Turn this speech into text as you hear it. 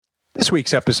This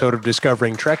week's episode of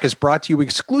Discovering Trek is brought to you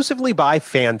exclusively by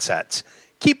Fansets.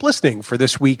 Keep listening for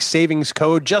this week's savings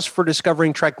code just for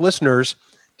Discovering Trek listeners.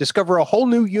 Discover a whole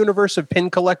new universe of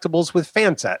pin collectibles with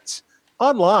Fansets.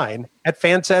 Online at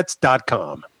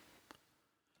fansets.com.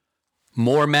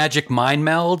 More magic mind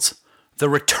melds, the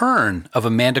return of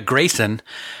Amanda Grayson,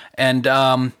 and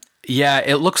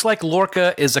it looks like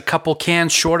Lorca is a couple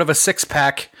cans short of a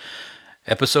six-pack.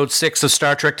 Episode 6 of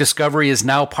Star Trek Discovery is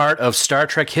now part of Star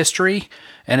Trek history,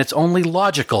 and it's only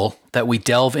logical that we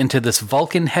delve into this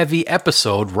Vulcan-heavy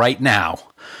episode right now.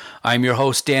 I'm your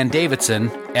host, Dan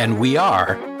Davidson, and we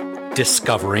are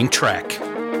Discovering Trek.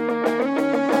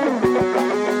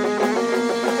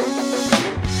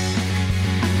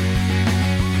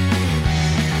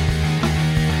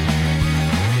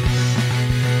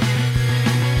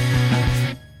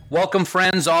 Welcome,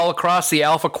 friends, all across the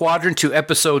Alpha Quadrant to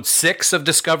Episode 6 of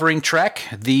Discovering Trek,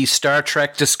 the Star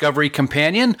Trek Discovery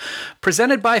Companion,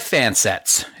 presented by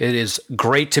Fansets. It is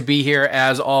great to be here,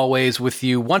 as always, with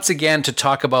you once again to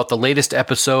talk about the latest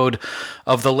episode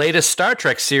of the latest Star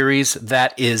Trek series,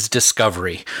 that is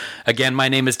Discovery. Again, my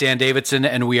name is Dan Davidson,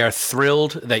 and we are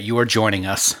thrilled that you are joining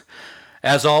us.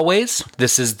 As always,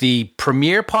 this is the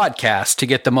premier podcast to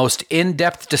get the most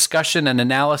in-depth discussion and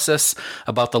analysis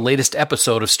about the latest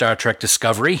episode of Star Trek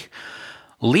Discovery.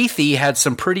 Lethe had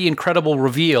some pretty incredible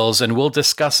reveals, and we'll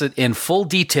discuss it in full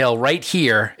detail right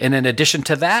here. And in addition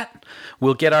to that,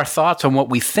 we'll get our thoughts on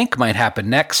what we think might happen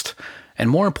next. And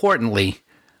more importantly,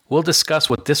 we'll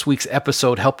discuss what this week's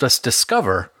episode helped us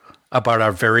discover about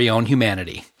our very own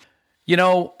humanity. You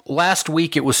know, last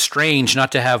week it was strange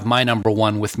not to have my number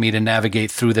one with me to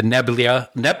navigate through the nebula?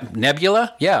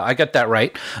 Yeah, I got that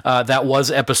right. That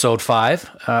was episode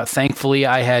 5. Thankfully,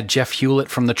 I had Jeff Hewlett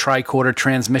from the Tricorder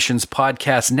Transmissions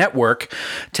Podcast Network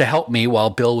to help me while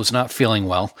Bill was not feeling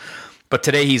well. But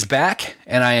today he's back,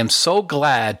 and I am so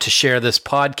glad to share this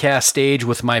podcast stage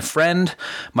with my friend,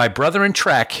 my brother in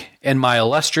Trek, and my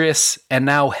illustrious and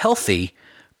now healthy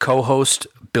co-host,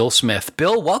 Bill Smith.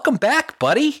 Bill, welcome back,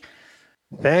 buddy.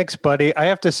 Thanks, buddy. I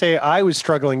have to say, I was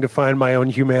struggling to find my own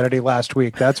humanity last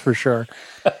week. That's for sure.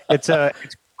 It's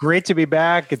great to be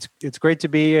back. It's great to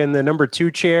be in the number 2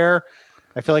 chair.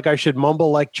 I feel like I should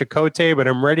mumble like Chakotay, but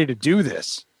I'm ready to do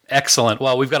this. Excellent.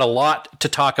 Well, we've got a lot to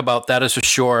talk about, that is for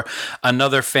sure.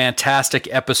 Another fantastic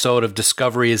episode of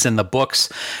Discovery is in the books,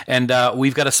 and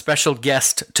we've got a special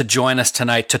guest to join us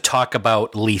tonight to talk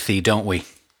about Lethe, don't we?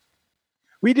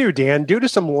 We do, Dan. Due to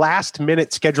some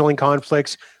last-minute scheduling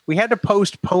conflicts, we had to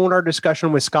postpone our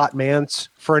discussion with Scott Mantz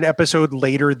for an episode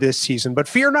later this season. But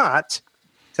fear not,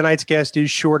 tonight's guest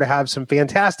is sure to have some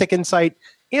fantastic insight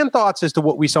and thoughts as to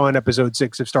what we saw in episode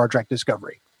 6 of Star Trek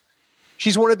Discovery.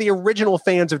 She's one of the original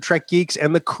fans of Trek Geeks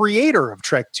and the creator of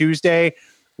Trek Tuesday,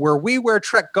 where we wear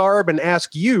Trek garb and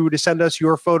ask you to send us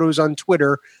your photos on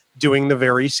Twitter doing the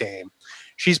very same.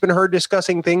 She's been heard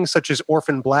discussing things such as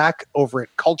Orphan Black over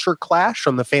at Culture Clash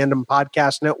on the Fandom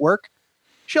Podcast Network.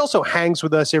 She also hangs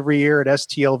with us every year at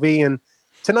STLV, and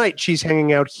tonight she's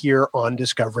hanging out here on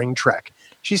Discovering Trek.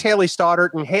 She's Haley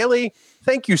Stoddart, and Haley,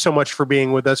 thank you so much for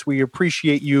being with us. We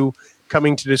appreciate you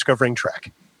coming to Discovering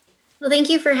Trek. Well, thank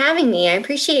you for having me. I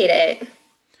appreciate it.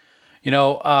 You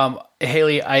know,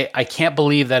 Haley, I can't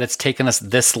believe that it's taken us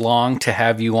this long to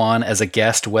have you on as a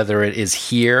guest, whether it is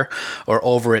here or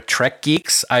over at Trek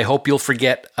Geeks. I hope you'll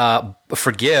forgive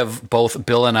both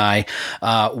Bill and I.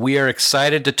 We are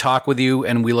excited to talk with you,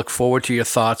 and we look forward to your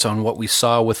thoughts on what we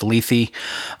saw with Lethe.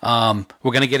 We're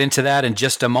going to get into that in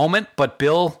just a moment. But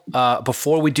Bill,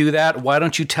 before we do that, why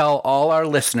don't you tell all our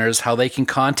listeners how they can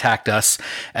contact us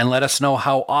and let us know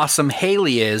how awesome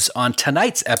Haley is on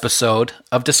tonight's episode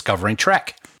of Discovering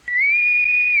Trek.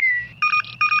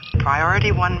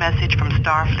 Priority 1 message from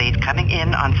Starfleet coming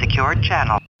in on secured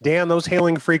channel. Dan, those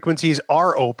hailing frequencies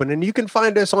are open, and you can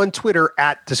find us on Twitter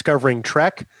at Discovering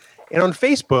Trek. And on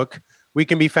Facebook, we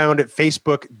can be found at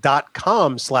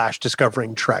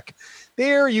facebook.com/Discovering Trek.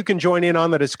 There you can join in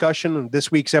on the discussion of this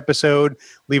week's episode,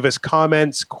 leave us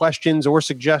comments, questions, or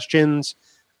suggestions,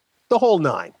 the whole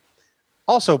 9.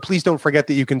 Also, please don't forget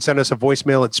that you can send us a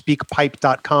voicemail at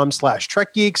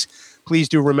speakpipe.com/TrekGeeks. Please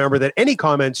do remember that any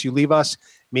comments you leave us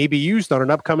may be used on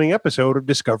an upcoming episode of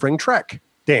Discovering Trek.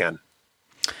 Dan.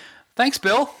 Thanks,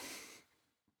 Bill.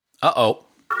 Uh-oh.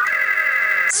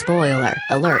 Spoiler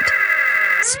alert.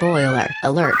 Spoiler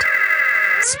alert.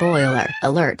 Spoiler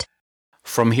alert.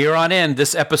 From here on in,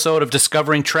 this episode of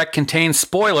Discovering Trek contains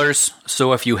spoilers,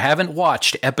 so if you haven't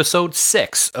watched episode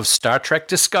 6 of Star Trek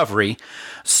Discovery,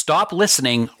 stop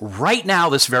listening right now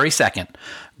this very second.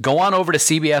 Go on over to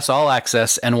CBS All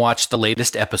Access and watch the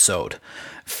latest episode.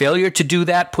 Failure to do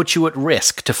that puts you at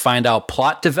risk to find out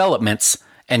plot developments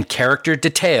and character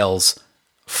details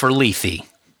for Lethe.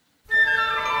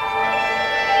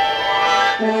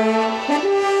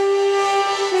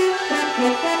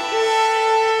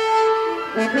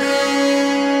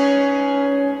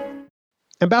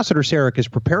 Ambassador Sarek is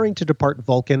preparing to depart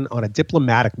Vulcan on a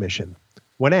diplomatic mission.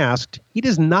 When asked, he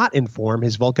does not inform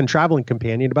his Vulcan traveling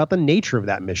companion about the nature of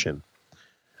that mission.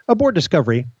 Aboard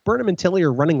Discovery, Burnham and Tilly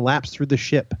are running laps through the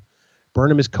ship.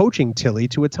 Burnham is coaching Tilly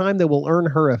to a time that will earn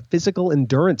her a physical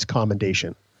endurance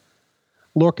commendation.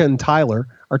 Lorca and Tyler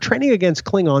are training against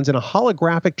Klingons in a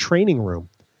holographic training room.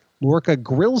 Lorca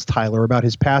grills Tyler about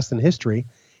his past and history.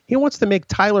 He wants to make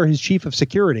Tyler his chief of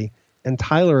security, and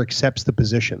Tyler accepts the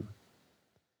position.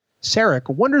 Sarek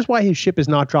wonders why his ship is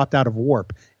not dropped out of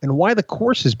warp and why the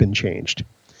course has been changed.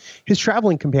 His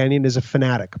traveling companion is a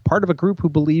fanatic, part of a group who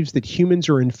believes that humans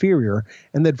are inferior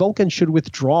and that Vulcans should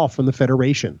withdraw from the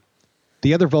Federation.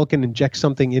 The other Vulcan injects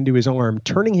something into his arm,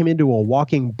 turning him into a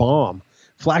walking bomb,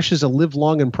 flashes a live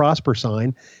long and prosper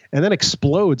sign, and then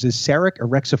explodes as Sarek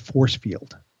erects a force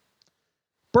field.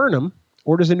 Burnham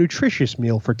orders a nutritious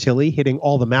meal for Tilly, hitting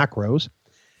all the macros.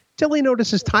 Tilly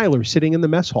notices Tyler sitting in the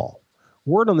mess hall.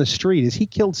 Word on the street is he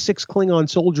killed 6 Klingon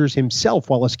soldiers himself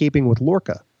while escaping with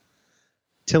Lorca.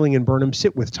 Tilly and Burnham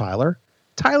sit with Tyler.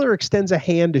 Tyler extends a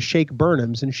hand to shake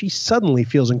Burnham's, and she suddenly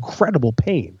feels incredible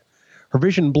pain. Her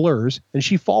vision blurs, and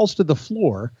she falls to the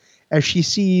floor as she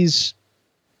sees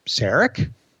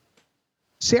Sarek?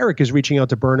 Sarek is reaching out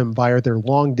to Burnham via their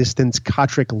long-distance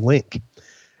Kotric link.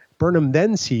 Burnham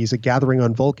then sees a gathering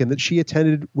on Vulcan that she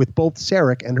attended with both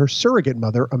Sarek and her surrogate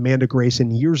mother, Amanda Grayson,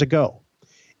 years ago.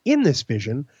 In this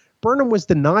vision, Burnham was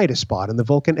denied a spot in the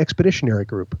Vulcan Expeditionary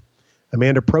Group.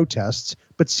 Amanda protests,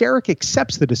 but Sarek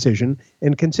accepts the decision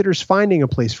and considers finding a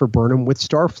place for Burnham with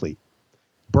Starfleet.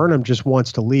 Burnham just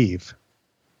wants to leave.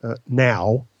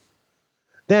 Now.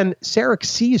 Then Sarek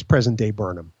sees present-day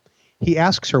Burnham. He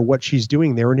asks her what she's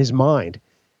doing there in his mind.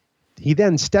 He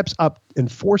then steps up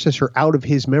and forces her out of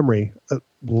his memory,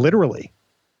 literally.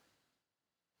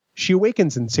 She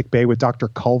awakens in sickbay with Dr.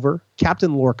 Culver,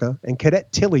 Captain Lorca, and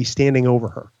Cadet Tilly standing over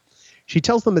her. She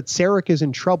tells them that Sarek is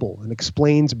in trouble and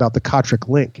explains about the Kotric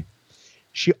link.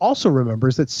 She also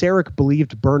remembers that Sarek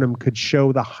believed Burnham could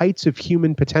show the heights of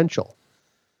human potential.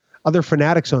 Other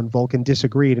fanatics on Vulcan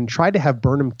disagreed and tried to have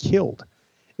Burnham killed.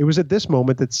 It was at this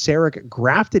moment that Sarek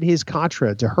grafted his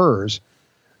Katra to hers,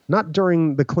 not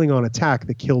during the Klingon attack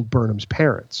that killed Burnham's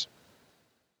parents.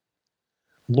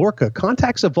 Lorca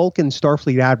contacts a Vulcan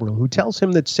Starfleet admiral who tells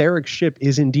him that Sarek's ship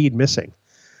is indeed missing.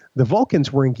 The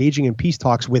Vulcans were engaging in peace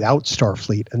talks without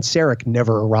Starfleet, and Sarek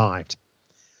never arrived.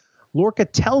 Lorca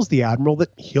tells the admiral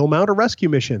that he'll mount a rescue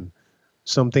mission,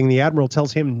 something the admiral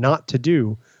tells him not to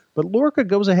do, but Lorca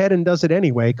goes ahead and does it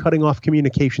anyway, cutting off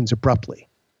communications abruptly.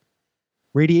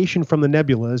 Radiation from the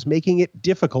nebula is making it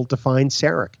difficult to find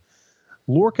Sarek.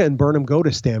 Lorca and Burnham go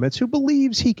to Stamets, who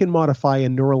believes he can modify a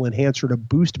neural enhancer to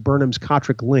boost Burnham's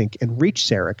Kotric link and reach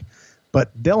Sarek,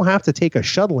 but they'll have to take a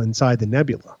shuttle inside the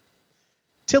nebula.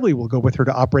 Tilly will go with her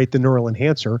to operate the neural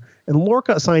enhancer, and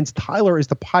Lorca assigns Tyler as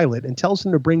the pilot and tells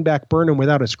him to bring back Burnham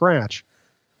without a scratch.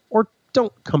 Or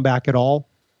don't come back at all.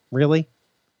 Really?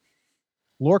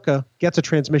 Lorca gets a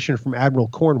transmission from Admiral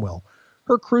Cornwell.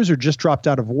 Her cruiser just dropped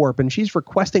out of warp, and she's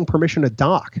requesting permission to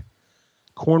dock.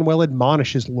 Cornwell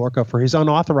admonishes Lorca for his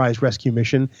unauthorized rescue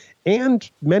mission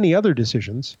and many other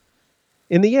decisions.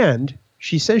 In the end,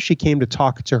 she says she came to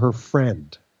talk to her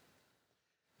friend.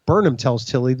 Burnham tells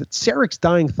Tilly that Sarek's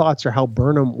dying thoughts are how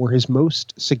Burnham were his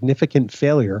most significant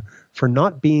failure for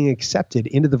not being accepted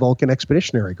into the Vulcan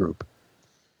Expeditionary Group.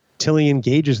 Tilly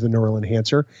engages the neural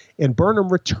enhancer, and Burnham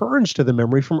returns to the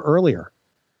memory from earlier.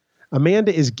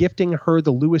 Amanda is gifting her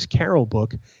the Lewis Carroll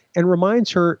book and reminds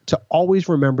her to always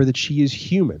remember that she is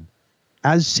human,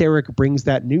 as Sarek brings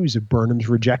that news of Burnham's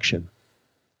rejection.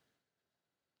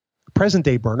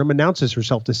 Present-day Burnham announces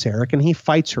herself to Sarek, and he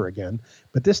fights her again,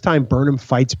 but this time Burnham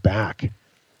fights back.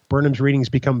 Burnham's readings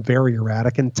become very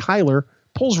erratic, and Tyler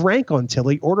pulls rank on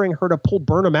Tilly, ordering her to pull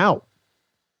Burnham out.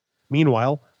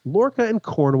 Meanwhile, Lorca and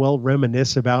Cornwell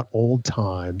reminisce about old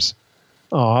times.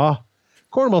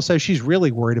 Cornwell says she's really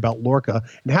worried about Lorca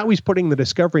and how he's putting the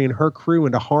Discovery and her crew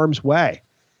into harm's way.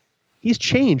 He's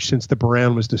changed since the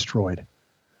Baran was destroyed.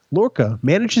 Lorca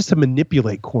manages to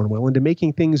manipulate Cornwell into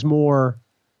making things more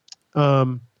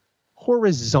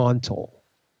horizontal.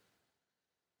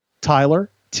 Tyler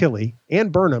Tilly,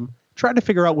 and Burnham try to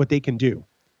figure out what they can do.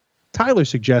 Tyler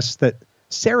suggests that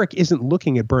Sarek isn't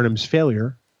looking at Burnham's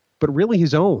failure, but really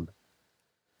his own.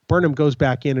 Burnham goes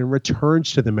back in and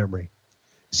returns to the memory.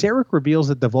 Sarek reveals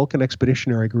that the Vulcan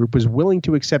Expeditionary Group was willing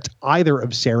to accept either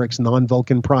of Sarek's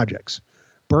non-Vulcan projects,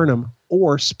 Burnham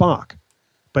or Spock,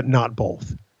 but not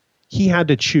both. He had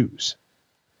to choose.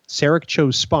 Sarek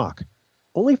chose Spock,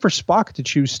 only for Spock to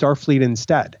choose Starfleet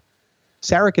instead.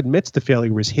 Sarek admits the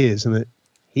failure was his and that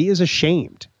he is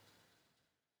ashamed.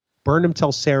 Burnham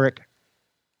tells Sarek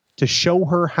to show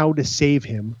her how to save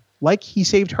him, like he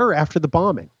saved her after the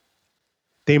bombing.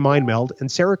 They mind meld, and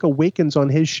Sarek awakens on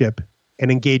his ship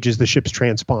and engages the ship's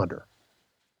transponder.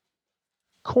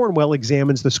 Cornwell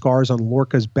examines the scars on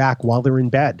Lorca's back while they're in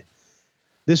bed.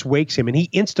 This wakes him, and he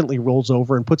instantly rolls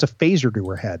over and puts a phaser to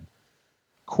her head.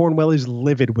 Cornwell is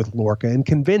livid with Lorca and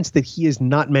convinced that he is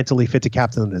not mentally fit to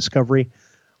captain the Discovery.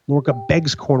 Lorca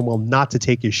begs Cornwell not to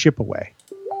take his ship away.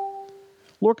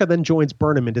 Lorca then joins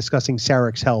Burnham in discussing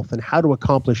Sarek's health and how to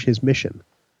accomplish his mission.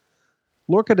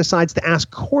 Lorca decides to ask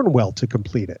Cornwell to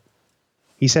complete it.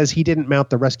 He says he didn't mount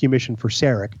the rescue mission for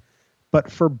Sarek,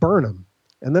 but for Burnham,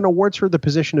 and then awards her the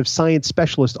position of science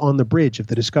specialist on the bridge of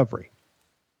the Discovery.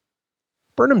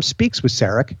 Burnham speaks with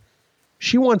Sarek.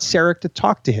 She wants Sarek to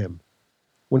talk to him.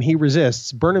 When he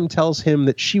resists, Burnham tells him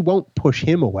that she won't push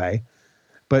him away,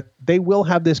 but they will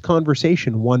have this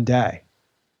conversation one day.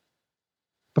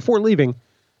 Before leaving,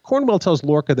 Cornwell tells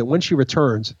Lorca that when she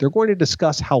returns, they're going to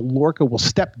discuss how Lorca will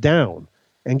step down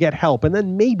and get help, and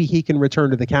then maybe he can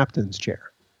return to the captain's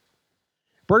chair.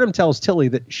 Burnham tells Tilly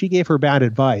that she gave her bad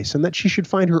advice and that she should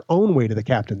find her own way to the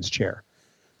captain's chair.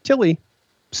 Tilly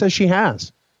says she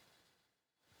has.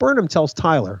 Burnham tells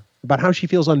Tyler about how she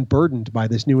feels unburdened by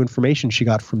this new information she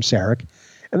got from Sarek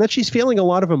and that she's feeling a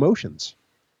lot of emotions.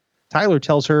 Tyler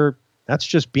tells her that's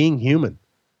just being human.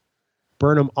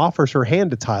 Burnham offers her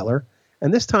hand to Tyler,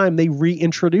 and this time they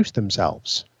reintroduce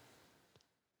themselves.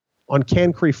 On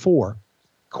Cancri 4,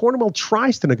 Cornwell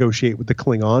tries to negotiate with the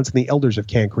Klingons and the elders of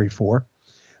Cancri 4.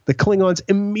 The Klingons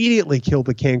immediately kill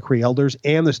the Cancri elders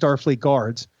and the Starfleet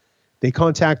guards. They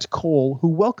contact Cole, who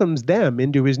welcomes them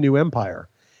into his new empire.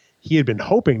 He had been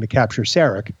hoping to capture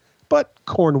Sarek, but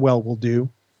Cornwell will do.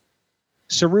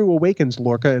 Saru awakens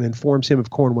Lorca and informs him of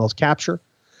Cornwell's capture.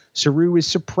 Saru is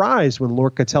surprised when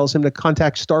Lorca tells him to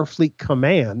contact Starfleet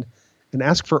Command and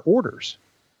ask for orders.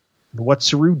 And what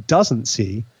Saru doesn't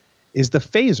see is the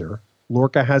phaser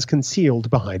Lorca has concealed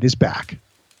behind his back.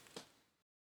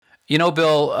 You know,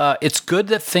 Bill, it's good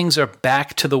that things are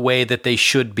back to the way that they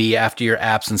should be after your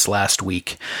absence last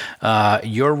week.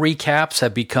 Your recaps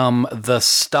have become the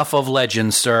stuff of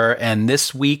legend, sir, and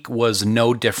this week was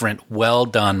no different. Well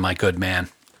done, my good man.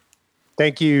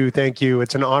 Thank you. Thank you.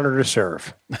 It's an honor to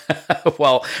serve.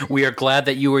 Well, we are glad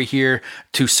that you were here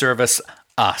to service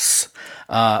us.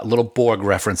 A little Borg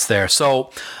reference there.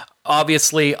 So,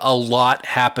 obviously, a lot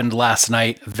happened last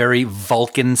night. Very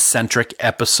Vulcan-centric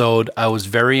episode. I was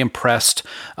very impressed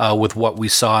with what we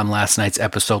saw in last night's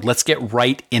episode. Let's get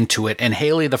right into it. And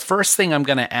Haley, the first thing I'm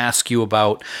going to ask you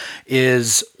about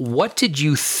is what did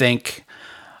you think?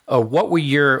 What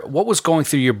was going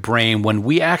through your brain when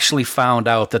we actually found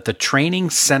out that the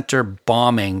training center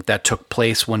bombing that took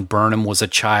place when Burnham was a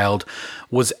child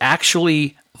was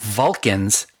actually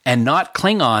Vulcans and not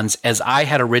Klingons, as I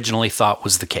had originally thought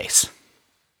was the case?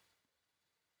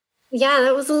 Yeah,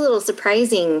 that was a little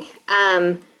surprising.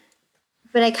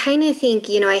 But I kind of think,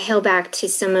 I hail back to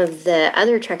some of the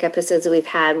other Trek episodes that we've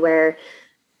had where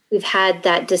we've had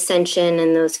that dissension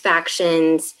and those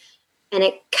factions. And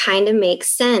it kind of makes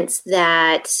sense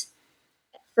that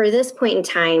for this point in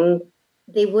time,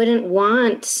 they wouldn't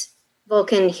want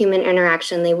Vulcan-human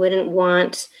interaction. They wouldn't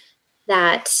want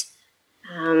that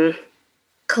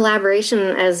collaboration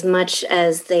as much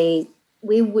as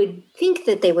we would think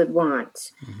that they would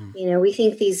want. Mm-hmm. We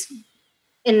think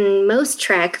in most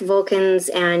Trek, Vulcans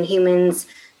and humans,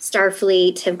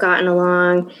 Starfleet have gotten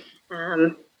along.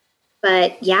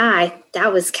 But yeah,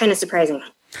 that was kind of surprising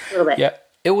a little bit. Yeah.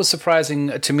 It was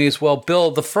surprising to me as well.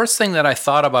 Bill, the first thing that I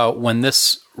thought about when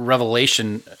this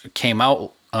revelation came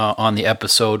out on the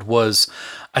episode was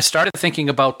I started thinking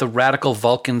about the radical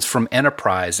Vulcans from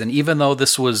Enterprise. And even though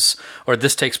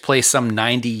this takes place some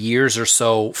 90 years or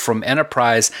so from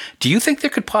Enterprise, do you think there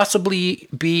could possibly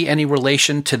be any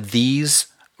relation to these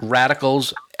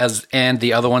radicals and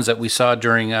the other ones that we saw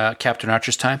during Captain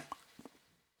Archer's time?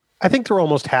 I think there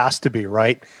almost has to be,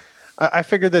 right? I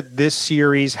figure that this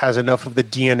series has enough of the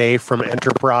DNA from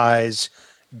Enterprise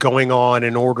going on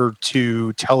in order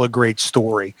to tell a great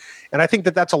story. And I think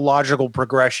that that's a logical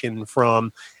progression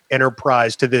from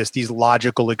Enterprise to these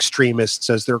logical extremists,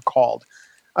 as they're called.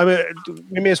 I mean,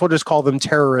 we may as well just call them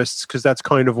terrorists because that's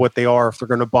kind of what they are if they're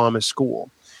going to bomb a school.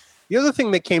 The other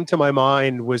thing that came to my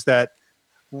mind was that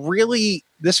really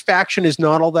this faction is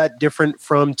not all that different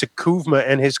from Takuvma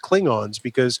and his Klingons,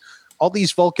 because all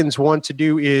these Vulcans want to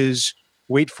do is,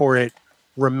 wait for it,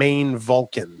 remain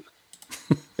Vulcan,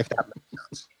 if that makes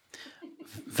sense.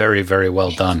 Very, very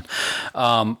well done.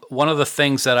 One of the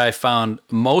things that I found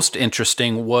most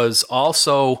interesting was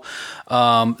also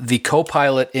the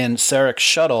co-pilot in Sarek's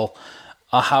shuttle,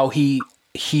 how he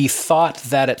thought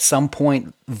that at some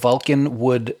point Vulcan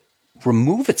would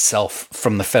remove itself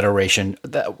from the Federation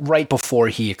right before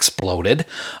he exploded.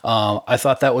 I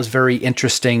thought that was very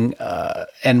interesting,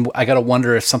 and I got to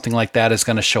wonder if something like that is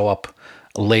going to show up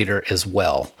later as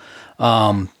well.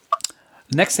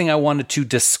 Next thing I wanted to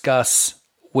discuss,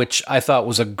 which I thought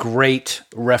was a great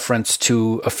reference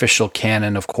to official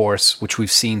canon, of course, which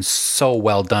we've seen so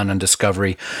well done in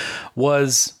Discovery,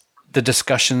 was the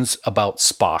discussions about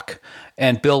Spock.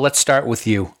 And Bill, let's start with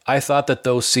you. I thought that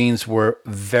those scenes were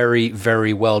very,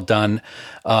 very well done.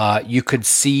 You could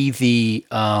see the,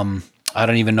 I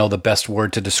don't even know the best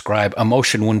word to describe.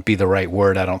 Emotion wouldn't be the right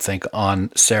word, I don't think, on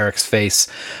Sarek's face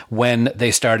when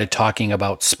they started talking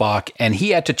about Spock. And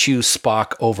he had to choose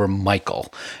Spock over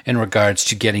Michael in regards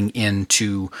to getting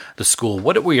into the school.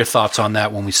 What were your thoughts on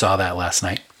that when we saw that last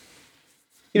night?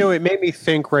 You know, it made me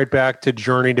think right back to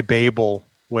Journey to Babel,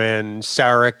 when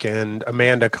Sarek and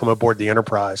Amanda come aboard the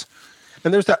Enterprise.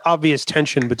 And there's that obvious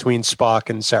tension between Spock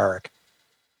and Sarek.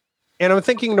 And I'm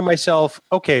thinking to myself,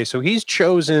 okay, so he's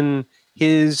chosen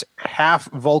his half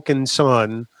Vulcan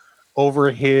son over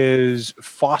his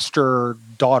foster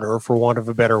daughter, for want of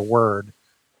a better word.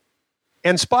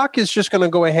 And Spock is just going to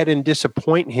go ahead and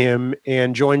disappoint him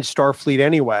and join Starfleet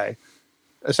anyway,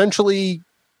 essentially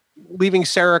leaving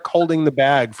Sarek holding the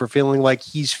bag for feeling like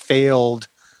he's failed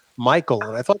Michael.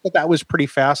 And I thought that was pretty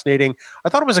fascinating. I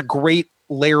thought it was a great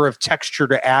layer of texture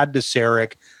to add to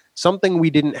Sarek, something we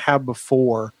didn't have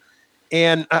before.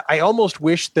 And I almost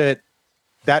wish that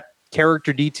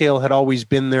character detail had always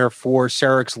been there for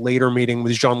Sarek's later meeting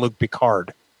with Jean-Luc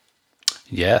Picard.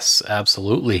 Yes,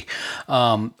 absolutely.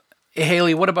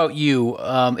 Haley, what about you?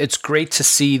 It's great to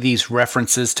see these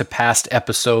references to past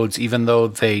episodes, even though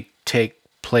they take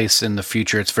place in the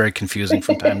future. It's very confusing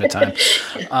from time to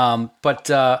time. But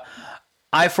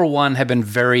I, for one, have been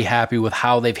very happy with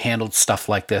how they've handled stuff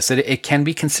like this. It can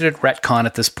be considered retcon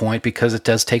at this point because it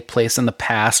does take place in the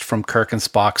past from Kirk and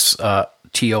Spock's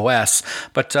TOS.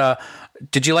 But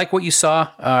did you like what you saw?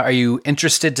 Are you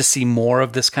interested to see more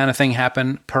of this kind of thing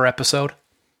happen per episode?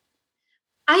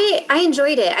 I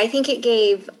enjoyed it. I think it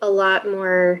gave a lot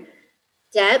more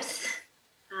depth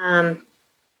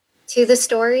to the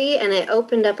story, and it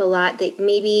opened up a lot that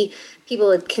maybe people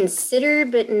had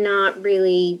considered but not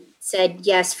really said,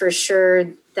 yes, for sure,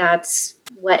 that's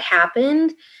what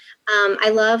happened. I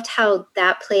loved how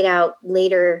that played out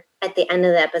later at the end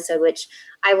of the episode, which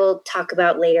I will talk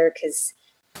about later because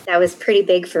that was pretty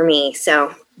big for me.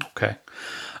 So, okay.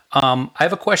 I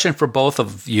have a question for both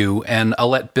of you, and I'll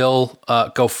let Bill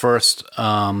go first.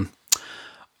 I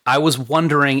was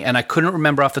wondering, and I couldn't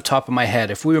remember off the top of my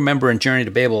head, if we remember in Journey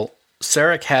to Babel,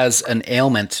 Sarek has an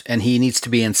ailment and he needs to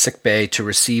be in sickbay to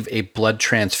receive a blood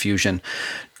transfusion.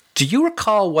 Do you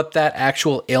recall what that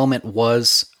actual ailment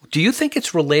was? Do you think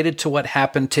it's related to what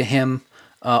happened to him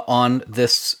on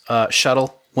this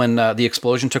shuttle when the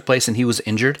explosion took place and he was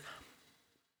injured?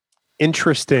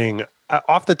 Interesting.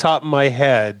 Off the top of my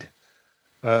head,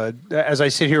 as I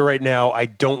sit here right now, I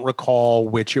don't recall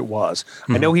which it was.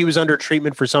 Mm-hmm. I know he was under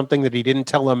treatment for something that he didn't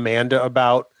tell Amanda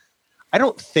about. I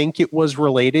don't think it was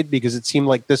related because it seemed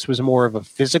like this was more of a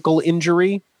physical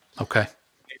injury. Okay.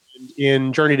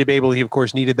 In Journey to Babel, he, of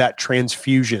course, needed that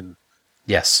transfusion.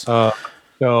 Yes.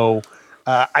 So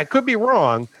I could be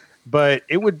wrong, but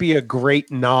it would be a great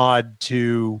nod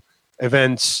to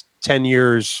events 10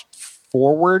 years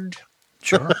forward.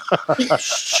 Sure.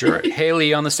 Sure.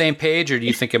 Haley, on the same page, or do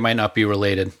you think it might not be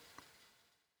related?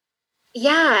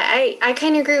 Yeah, I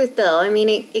kind of agree with Bill. I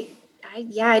mean,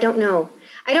 I don't know.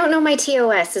 I don't know my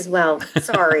TOS as well.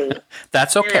 Sorry.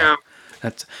 That's okay. Yeah.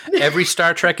 That's every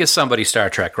Star Trek is somebody's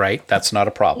Star Trek, right? That's not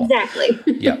a problem. Exactly.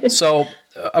 Yeah. So,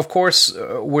 of course,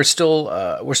 we're still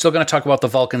going to talk about the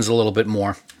Vulcans a little bit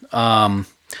more. I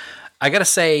got to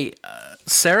say,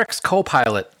 Sarek's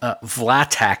co-pilot,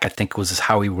 Vlatak, I think was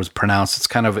how he was pronounced.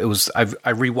 I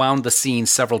rewound the scene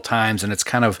several times, and it's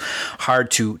kind of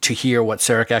hard to hear what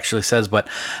Sarek actually says, but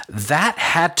that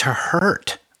had to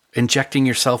hurt, injecting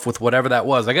yourself with whatever that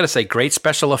was. I got to say, great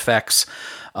special effects,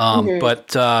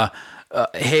 but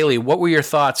Haley, what were your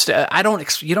thoughts?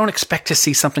 You don't expect to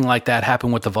see something like that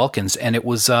happen with the Vulcans, and it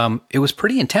was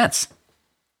pretty intense.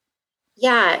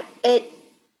 Yeah,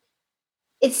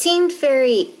 it seemed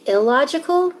very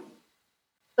illogical,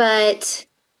 but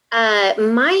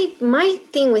my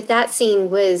thing with that scene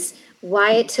was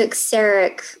why it took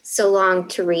Sarek so long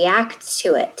to react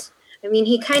to it. I mean,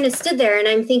 he kind of stood there, and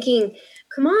I'm thinking,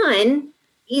 come on,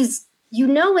 you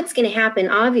know what's going to happen.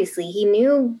 Obviously, he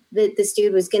knew that this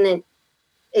dude was going to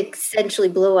essentially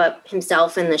blow up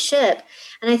himself and the ship.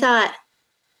 And I thought,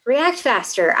 react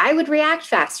faster. I would react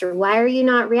faster. Why are you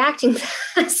not reacting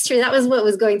faster? That was what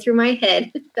was going through my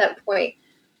head at that point.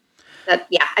 I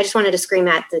just wanted to scream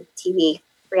at the TV,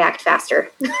 react faster.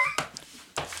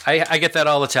 I get that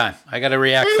all the time. I got to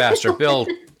react faster. Bill,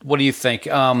 what do you think?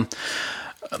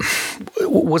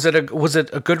 Was it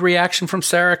a good reaction from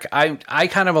Sarek? I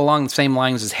kind of along the same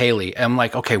lines as Haley. I'm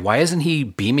like, okay, why isn't he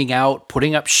beaming out,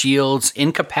 putting up shields,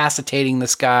 incapacitating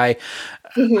this guy?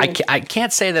 Mm-hmm. I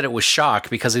can't say that it was shock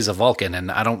because he's a Vulcan,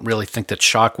 and I don't really think that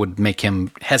shock would make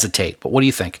him hesitate. But what do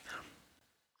you think?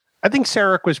 I think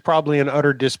Sarek was probably in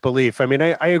utter disbelief. I mean,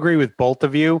 I agree with both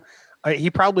of you. He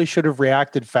probably should have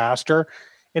reacted faster.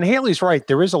 And Haley's right.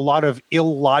 There is a lot of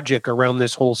illogic around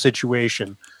this whole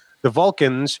situation. The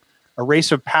Vulcans, a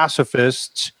race of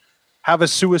pacifists, have a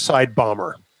suicide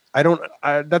bomber.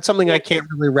 That's something I can't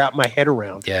really wrap my head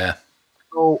around. Yeah.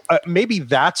 So maybe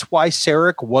that's why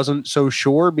Sarek wasn't so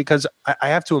sure, because I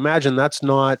have to imagine that's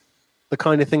not the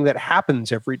kind of thing that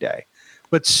happens every day.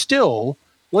 But still,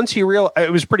 once he realized,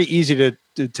 it was pretty easy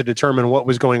to determine what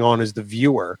was going on as the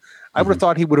viewer. I would have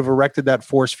thought he would have erected that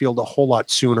force field a whole lot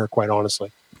sooner, quite honestly.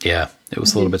 Yeah, it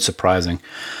was a little bit surprising.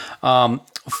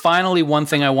 Finally, one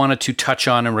thing I wanted to touch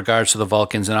on in regards to the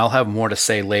Vulcans, and I'll have more to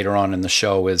say later on in the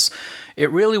show, is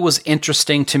it really was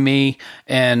interesting to me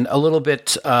and a little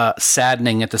bit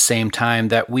saddening at the same time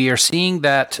that we are seeing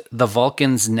that the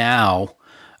Vulcans now,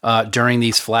 during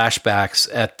these flashbacks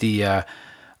at the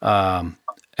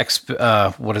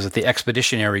the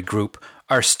expeditionary group,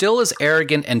 are still as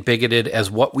arrogant and bigoted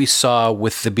as what we saw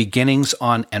with the beginnings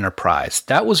on Enterprise.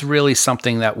 That was really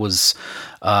something that was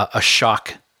a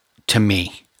shock to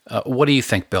me. What do you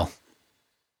think, Bill?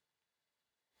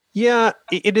 Yeah,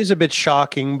 it is a bit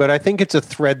shocking, but I think it's a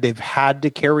thread they've had to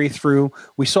carry through.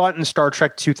 We saw it in Star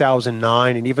Trek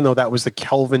 2009, and even though that was the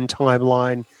Kelvin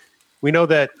timeline, we know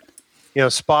that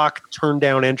Spock turned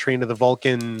down entry into the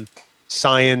Vulcan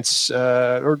Science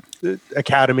or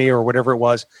Academy or whatever it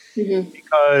was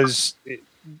because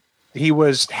he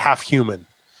was half human.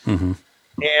 Mm-hmm.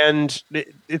 And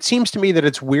it seems to me that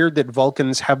it's weird that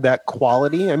Vulcans have that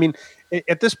quality. I mean,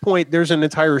 at this point, there's an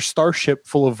entire starship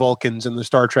full of Vulcans in the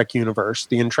Star Trek universe,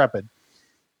 the Intrepid.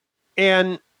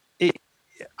 And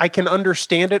I can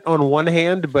understand it on one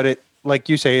hand, but like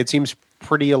you say, it seems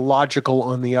pretty illogical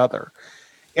on the other.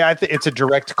 Yeah, it's a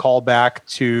direct callback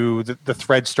to the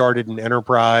thread started in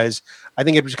Enterprise. I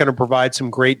think it was going to provide some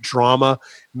great drama.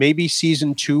 Maybe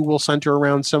season 2 will center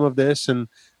around some of this and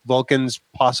Vulcan's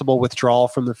possible withdrawal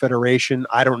from the Federation.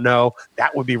 I don't know.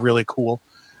 That would be really cool.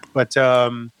 But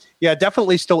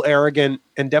definitely still arrogant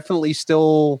and definitely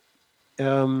still,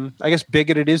 I guess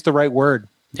bigoted is the right word.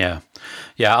 Yeah.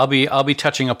 I'll be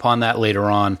touching upon that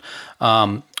later on.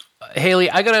 Haley,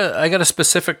 I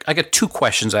got 2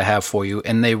 questions I have for you,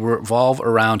 and they revolve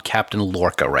around Captain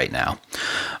Lorca right now.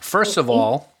 First of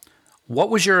all, what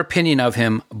was your opinion of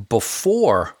him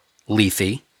before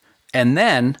Lethe? And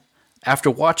then,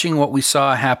 after watching what we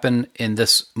saw happen in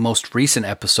this most recent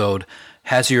episode,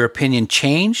 has your opinion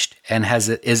changed, and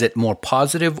is it more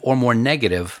positive or more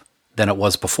negative than it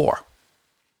was before?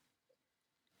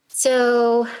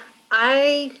 So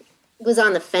I was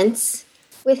on the fence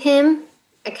with him.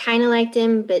 I kind of liked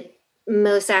him, but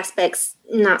most aspects,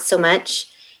 not so much.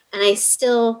 And I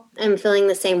still am feeling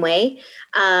the same way.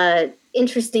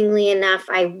 Interestingly enough,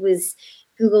 I was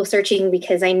Google searching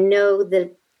because I know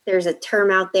that there's a term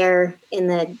out there in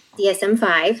the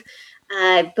DSM-5,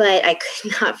 but I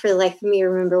could not for the life of me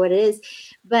remember what it is.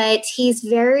 But he's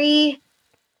very,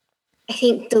 I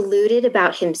think, deluded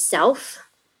about himself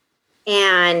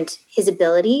and his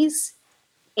abilities.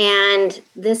 And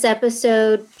this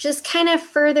episode just kind of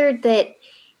furthered that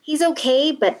he's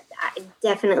okay, but I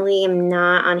definitely am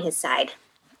not on his side.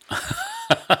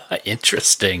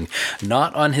 Interesting.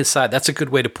 Not on his side. That's a good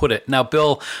way to put it. Now,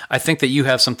 Bill, I think that you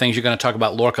have some things you're going to talk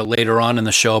about Lorca later on in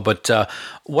the show, but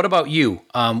what about you?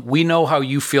 We know how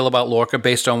you feel about Lorca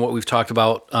based on what we've talked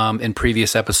about in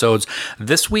previous episodes.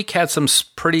 This week had some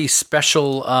pretty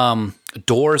special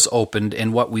doors opened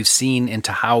in what we've seen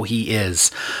into how he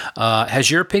is. Has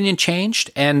your opinion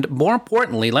changed? And more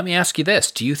importantly, let me ask you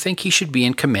this. Do you think he should be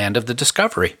in command of the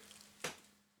Discovery?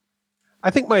 I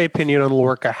think my opinion on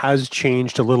Lorca has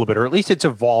changed a little bit, or at least it's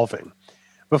evolving.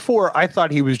 Before, I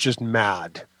thought he was just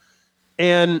mad.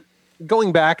 And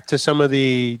going back to some of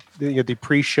the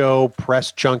pre-show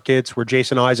press junkets where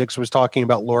Jason Isaacs was talking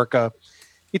about Lorca,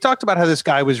 he talked about how this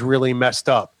guy was really messed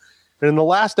up. And in the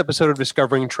last episode of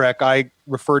Discovering Trek, I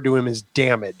referred to him as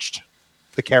damaged,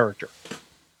 the character.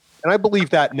 And I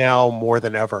believe that now more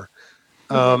than ever.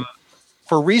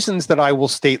 For reasons that I will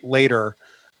state later,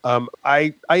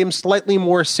 I am slightly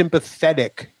more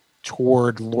sympathetic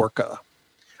toward Lorca.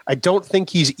 I don't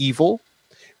think he's evil,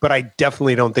 but I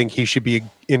definitely don't think he should be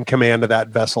in command of that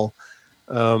vessel.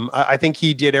 I think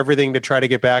he did everything to try to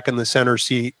get back in the center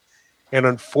seat. And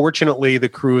unfortunately, the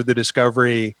crew of the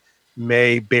Discovery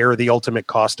may bear the ultimate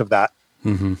cost of that.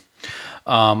 Mm-hmm.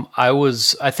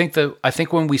 I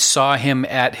think when we saw him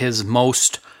at his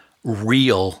most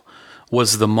real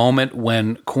was the moment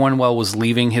when Cornwell was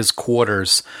leaving his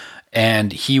quarters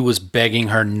and he was begging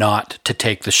her not to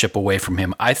take the ship away from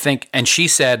him. I think, and she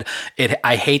said,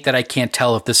 I hate that I can't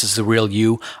tell if this is the real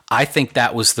you. I think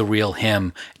that was the real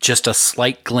him, just a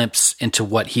slight glimpse into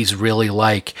what he's really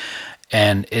like.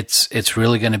 And it's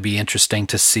really going to be interesting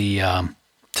to see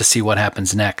what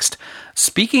happens next.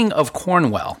 Speaking of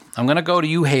Cornwell, I'm going to go to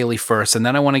you, Haley, first, and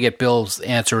then I want to get Bill's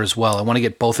answer as well. I want to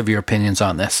get both of your opinions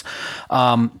on this.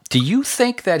 Do you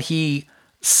think that he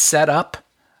set up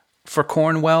for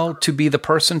Cornwell to be the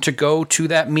person to go to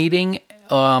that meeting?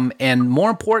 And more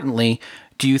importantly,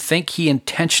 do you think he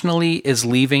intentionally is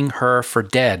leaving her for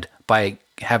dead by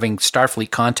having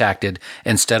Starfleet contacted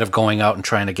instead of going out and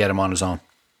trying to get him on his own?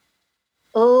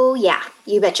 Oh, yeah,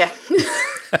 you betcha.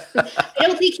 I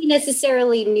don't think he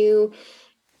necessarily knew,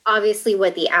 obviously,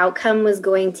 what the outcome was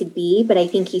going to be, but I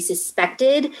think he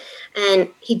suspected, and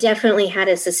he definitely had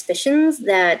his suspicions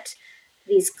that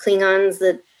these Klingons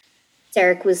that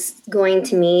Sarek was going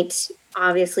to meet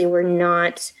obviously were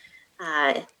not,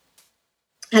 had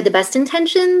the best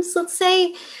intentions, let's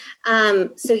say.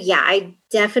 So, yeah, I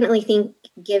definitely think,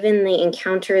 given the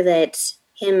encounter that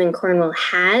him and Cornwell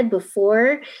had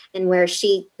before, and where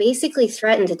she basically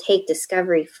threatened to take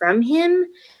Discovery from him,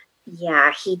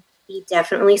 yeah, he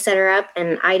definitely set her up,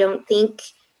 and I don't think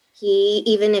he,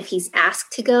 even if he's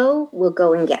asked to go, will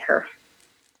go and get her.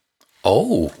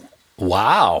 Oh,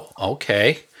 wow.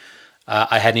 Okay.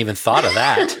 I hadn't even thought of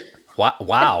that.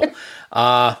 Wow.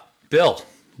 Bill,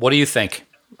 what do you think?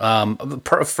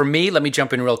 For me, let me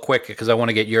jump in real quick because I want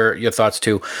to get your thoughts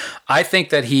too. I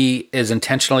think that he is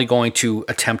intentionally going to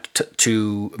attempt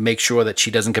to make sure that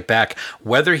she doesn't get back.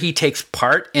 Whether he takes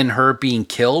part in her being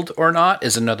killed or not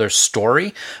is another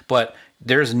story, but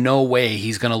there's no way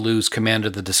he's going to lose command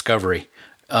of the Discovery.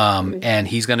 And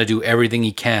he's going to do everything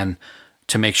he can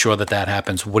to make sure that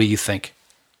happens. What do you think?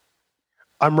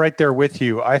 I'm right there with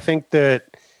you. I think that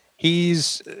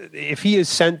if he is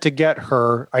sent to get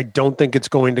her, I don't think it's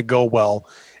going to go well.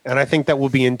 And I think that will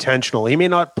be intentional. He may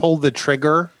not pull the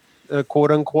trigger, quote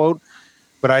unquote,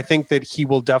 but I think that he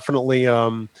will definitely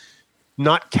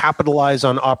not capitalize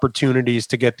on opportunities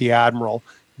to get the Admiral,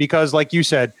 because like you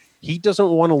said, he doesn't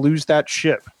want to lose that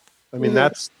ship. I mean,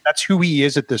 that's who he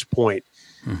is at this point.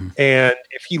 Mm-hmm. And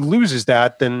if he loses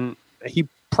that, then he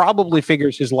probably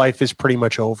figures his life is pretty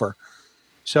much over.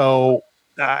 So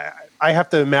I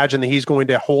have to imagine that he's going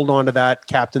to hold on to that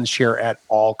captain's chair at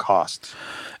all costs.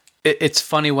 It's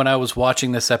funny, when I was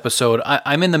watching this episode,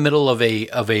 I'm in the middle of a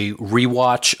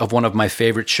rewatch of one of my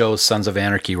favorite shows, Sons of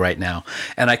Anarchy, right now.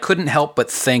 And I couldn't help but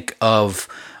think of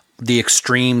the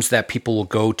extremes that people will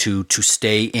go to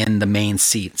stay in the main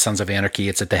seat. Sons of Anarchy,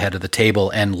 it's at the head of the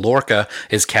table, and Lorca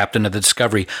is captain of the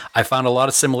Discovery. I found a lot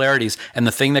of similarities, and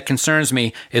the thing that concerns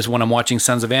me is when I'm watching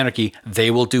Sons of Anarchy, they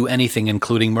will do anything,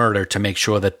 including murder, to make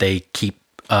sure that they keep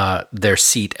their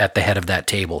seat at the head of that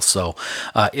table. So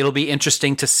it'll be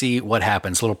interesting to see what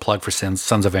happens. A little plug for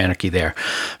Sons of Anarchy there.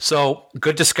 So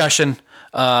good discussion,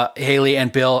 Haley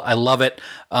and Bill. I love it.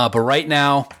 But right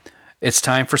now, it's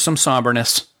time for some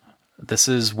somberness. This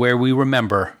is where we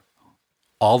remember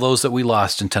all those that we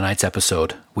lost in tonight's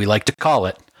episode. We like to call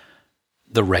it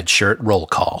the Red Shirt Roll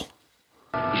Call.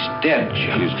 He's dead,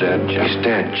 Jim. He's dead, Jim. He's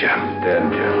dead, Jim.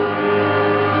 Dead, Jim.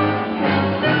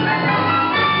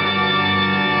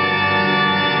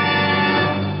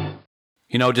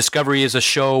 You know, Discovery is a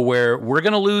show where we're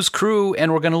going to lose crew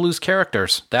and we're going to lose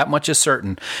characters. That much is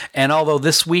certain. And although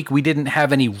this week we didn't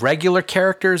have any regular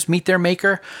characters meet their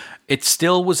maker, it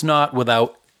still was not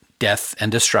without death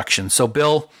and destruction. So,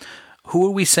 Bill, who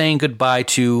are we saying goodbye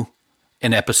to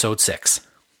in episode 6?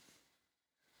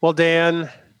 Well, Dan,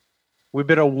 we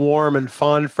bid a warm and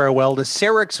fond farewell to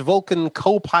Sarek's Vulcan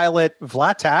co-pilot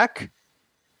Vlatak,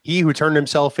 he who turned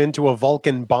himself into a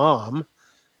Vulcan bomb.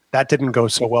 That didn't go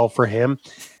so well for him.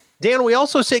 Dan, we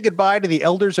also say goodbye to the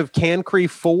elders of Cancri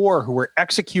 4 who were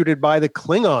executed by the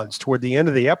Klingons toward the end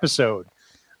of the episode.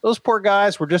 Those poor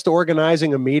guys were just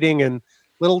organizing a meeting, and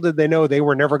little did they know they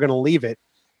were never going to leave it.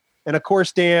 And of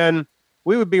course, Dan,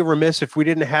 we would be remiss if we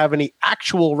didn't have any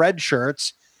actual red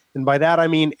shirts. And by that, I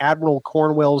mean Admiral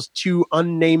Cornwell's 2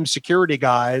 unnamed security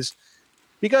guys,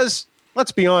 because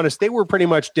let's be honest, they were pretty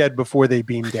much dead before they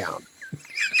beamed down.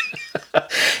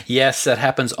 Yes, that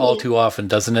happens all too often,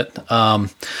 doesn't it?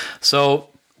 So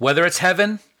whether it's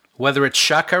heaven, whether it's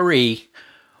Shakari,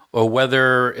 or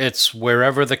whether it's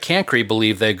wherever the Cancri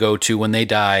believe they go to when they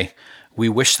die, we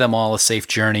wish them all a safe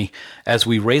journey as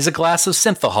we raise a glass of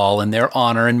synthahol in their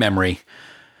honor and memory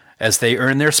as they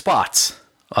earn their spots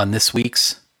on this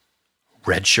week's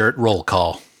Red Shirt Roll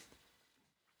Call.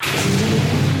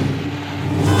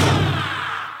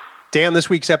 Dan, this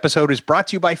week's episode is brought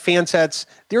to you by Fansets.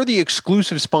 They're the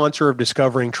exclusive sponsor of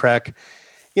Discovering Trek.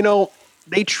 You know,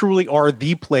 they truly are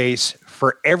the place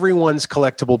for everyone's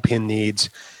collectible pin needs.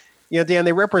 You know, Dan,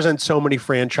 they represent so many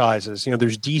franchises. You know,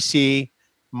 there's DC,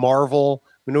 Marvel.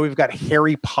 We know we've got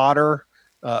Harry Potter,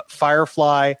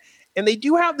 Firefly, and they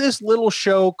do have this little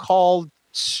show called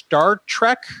Star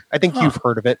Trek. I think you've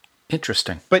heard of it.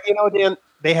 Interesting. But, you know, Dan,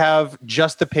 they have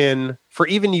just the pin for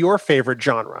even your favorite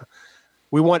genre.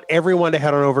 We want everyone to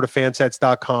head on over to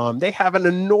fansets.com. They have an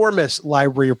enormous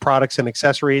library of products and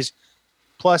accessories.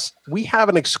 Plus, we have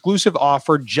an exclusive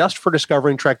offer just for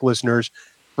Discovering Trek listeners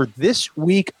for this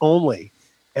week only.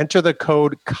 Enter the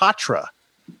code KATRA,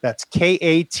 that's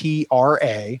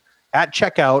K-A-T-R-A, at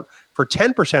checkout for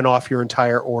 10% off your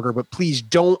entire order. But please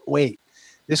don't wait.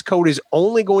 This code is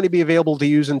only going to be available to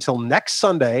use until next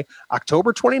Sunday,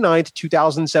 October 29th,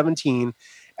 2017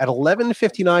 at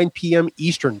 11:59 p.m.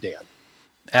 Eastern, Dan.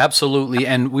 Absolutely,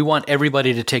 and we want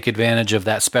everybody to take advantage of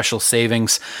that special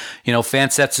savings. You know,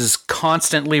 Fansets is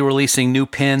constantly releasing new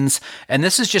pins, and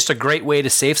this is just a great way to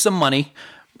save some money,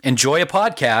 enjoy a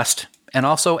podcast, and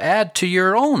also add to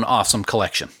your own awesome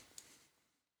collection.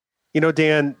 You know,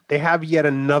 Dan, they have yet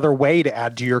another way to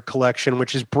add to your collection,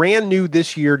 which is brand new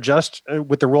this year, just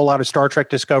with the rollout of Star Trek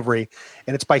Discovery,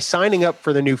 and it's by signing up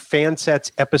for the new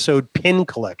Fansets episode pin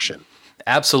collection.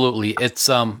 Absolutely. It's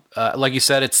like you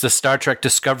said, it's the Star Trek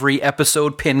Discovery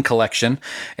episode pin collection,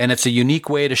 and it's a unique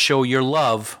way to show your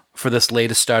love for this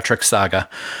latest Star Trek saga.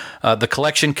 The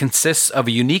collection consists of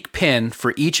a unique pin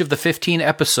for each of the 15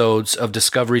 episodes of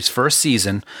Discovery's first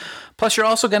season. Plus, you're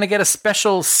also going to get a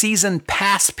special season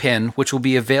pass pin, which will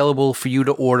be available for you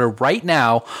to order right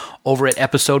now over at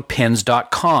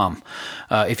episodepins.com.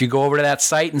 If you go over to that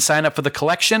site and sign up for the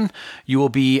collection, you will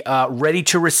be ready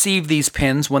to receive these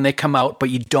pins when they come out,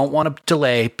 but you don't want to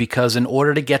delay, because in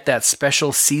order to get that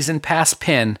special season pass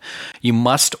pin, you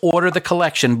must order the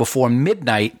collection before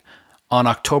midnight on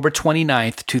October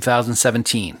 29th,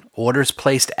 2017. Orders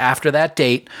placed after that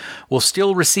date will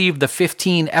still receive the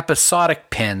 15 episodic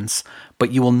pins, but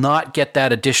you will not get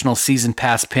that additional season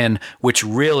pass pin, which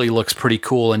really looks pretty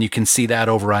cool, and you can see that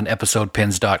over on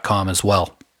episodepins.com as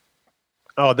well.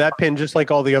 Oh, that pin, just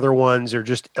like all the other ones, are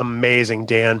just amazing,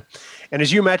 Dan. And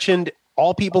as you mentioned,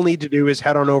 all people need to do is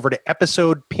head on over to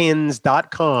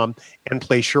episodepins.com and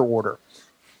place your order.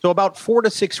 So about 4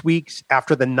 to 6 weeks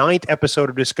after the 9th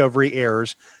episode of Discovery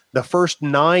airs, the first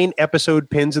 9 episode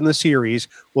pins in the series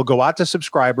will go out to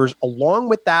subscribers along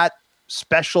with that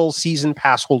special season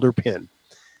pass holder pin.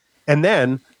 And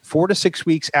then 4 to 6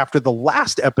 weeks after the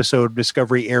last episode of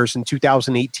Discovery airs in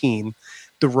 2018,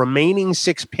 the remaining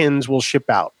 6 pins will ship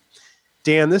out.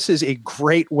 Dan, this is a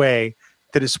great way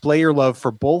to display your love for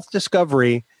both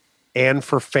Discovery and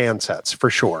for Fansets,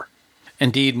 for sure.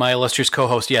 Indeed, my illustrious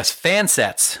co-host. Yes,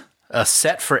 Fansets, a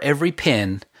set for every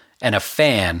pin and a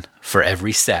fan for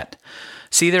every set.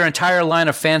 See their entire line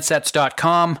of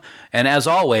fansets.com, and as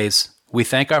always, we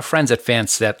thank our friends at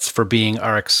Fansets for being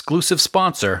our exclusive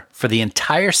sponsor for the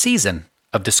entire season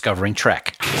of Discovering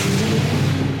Trek.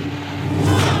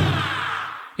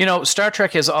 You know, Star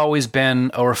Trek has always been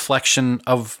a reflection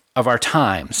of our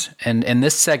times. And in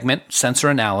this segment, Sensor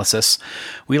Analysis,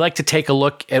 we like to take a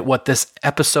look at what this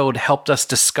episode helped us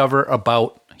discover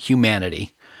about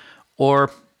humanity,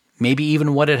 or maybe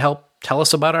even what it helped tell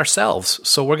us about ourselves.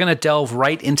 So we're going to delve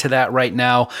right into that right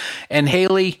now. And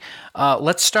Haley,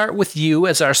 let's start with you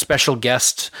as our special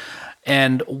guest.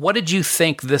 And what did you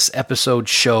think this episode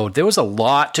showed? There was a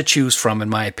lot to choose from, in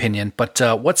my opinion, but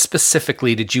what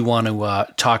specifically did you want to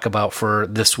talk about for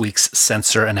this week's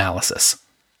Sensor Analysis?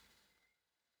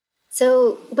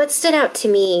 So, what stood out to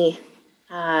me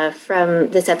from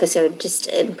this episode, just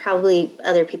and probably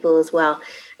other people as well,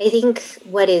 I think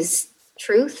what is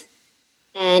truth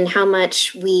and how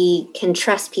much we can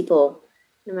trust people,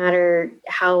 no matter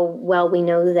how well we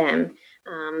know them.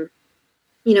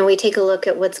 We take a look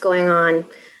at what's going on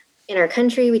in our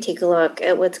country. We take a look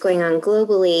at what's going on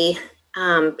globally.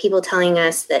 People telling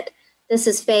us that this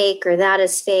is fake or that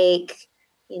is fake.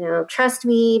 Trust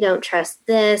me, don't trust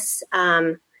this.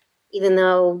 Even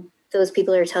though those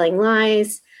people are telling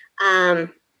lies, how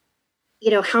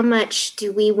much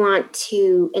do we want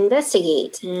to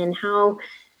investigate, and how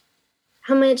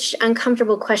much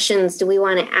uncomfortable questions do we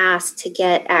want to ask to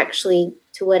get actually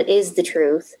to what is the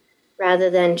truth, rather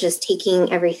than just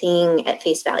taking everything at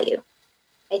face value?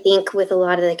 I think with a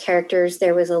lot of the characters,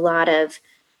 there was a lot of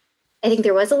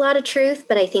truth,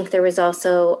 but I think there was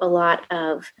also a lot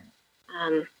of,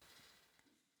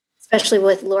 especially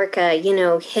with Lorca,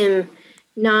 him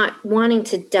not wanting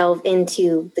to delve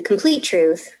into the complete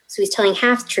truth. So he's telling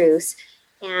half truths,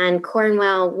 and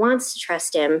Cornwell wants to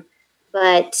trust him,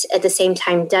 but at the same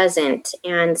time doesn't.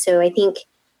 And so I think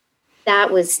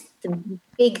that was the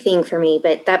big thing for me,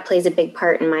 but that plays a big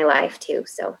part in my life too.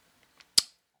 So.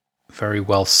 Very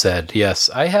well said. Yes,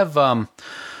 I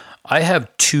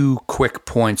have two quick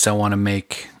points I want to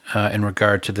make in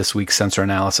regard to this week's sensor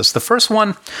analysis. The first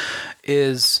one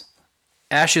is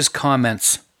Ash's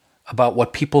comments about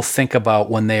what people think about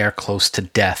when they are close to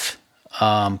death.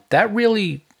 That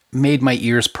really made my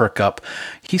ears perk up.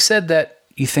 He said that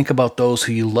you think about those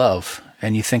who you love,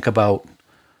 and you think about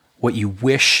what you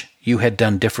wish you had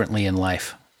done differently in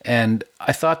life. And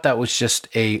I thought that was just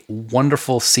a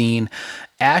wonderful scene.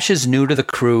 Ash is new to the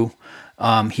crew.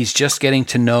 He's just getting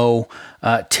to know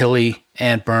Tilly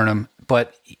and Burnham.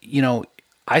 But,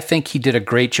 I think he did a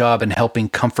great job in helping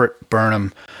comfort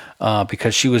Burnham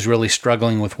because she was really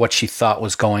struggling with what she thought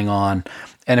was going on.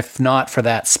 And if not for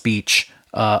that speech,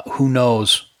 who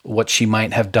knows what she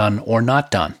might have done or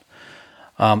not done.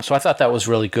 So I thought that was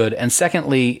really good. And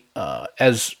secondly,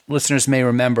 as listeners may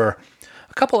remember,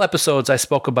 a couple episodes I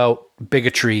spoke about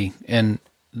bigotry and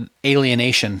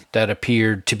alienation that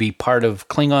appeared to be part of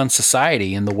Klingon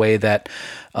society in the way that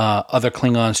other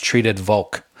Klingons treated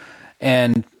Volk.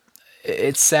 And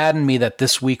it saddened me that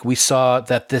this week we saw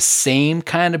that this same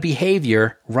kind of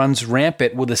behavior runs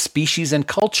rampant with a species and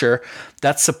culture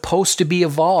that's supposed to be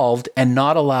evolved and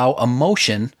not allow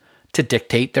emotion to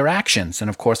dictate their actions.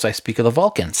 And of course, I speak of the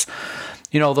Vulcans.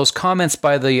 Those comments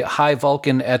by the High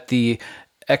Vulcan at the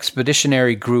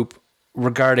expeditionary group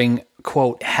regarding,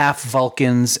 quote, half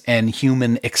Vulcans and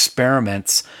human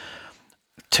experiments,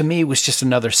 to me was just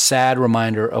another sad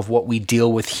reminder of what we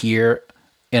deal with here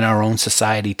in our own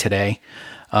society today.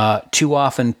 Too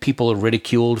often people are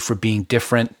ridiculed for being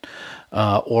different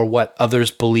or what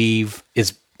others believe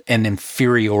is an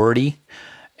inferiority.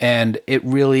 And it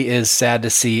really is sad to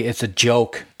see. It's a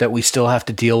joke that we still have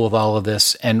to deal with all of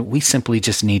this, and we simply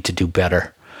just need to do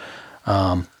better.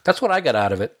 That's what I got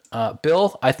out of it.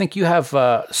 Bill, I think you have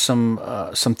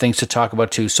some things to talk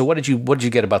about too. So what did you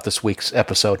get about this week's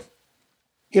episode?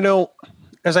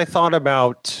 As I thought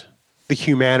about the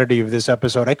humanity of this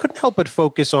episode, I couldn't help but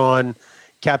focus on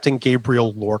Captain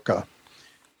Gabriel Lorca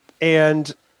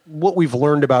and what we've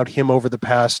learned about him over the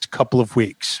past couple of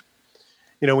weeks.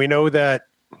 We know that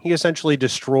he essentially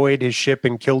destroyed his ship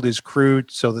and killed his crew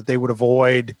so that they would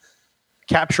avoid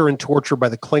capture and torture by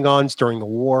the Klingons during the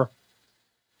war.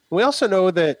 We also know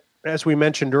that, as we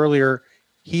mentioned earlier,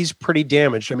 he's pretty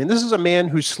damaged. I mean, this is a man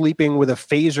who's sleeping with a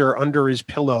phaser under his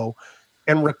pillow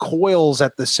and recoils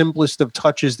at the simplest of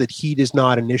touches that he does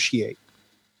not initiate.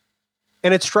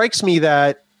 And it strikes me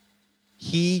that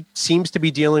he seems to be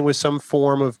dealing with some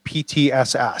form of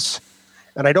PTSS.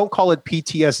 And I don't call it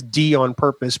PTSD on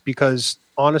purpose because,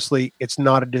 honestly, it's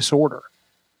not a disorder.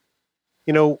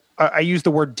 I used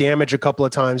the word damage a couple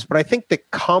of times, but I think that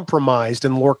compromised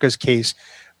in Lorca's case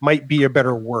might be a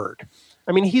better word.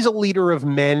 I mean, he's a leader of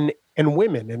men and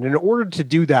women, and in order to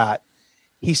do that,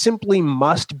 he simply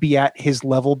must be at his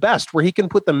level best, where he can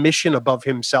put the mission above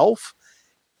himself.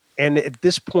 And at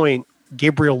this point,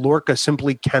 Gabriel Lorca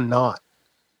simply cannot.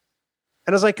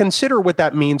 And as I consider what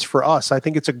that means for us, I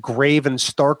think it's a grave and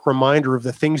stark reminder of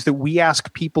the things that we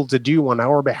ask people to do on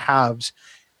our behalves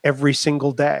every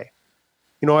single day.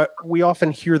 We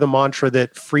often hear the mantra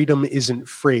that freedom isn't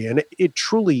free, and it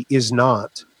truly is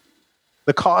not.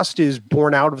 The cost is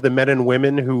borne out of the men and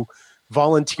women who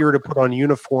volunteer to put on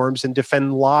uniforms and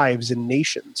defend lives and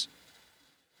nations.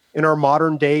 In our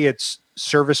modern day, it's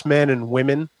servicemen and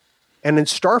women. And in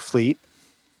Starfleet,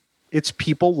 it's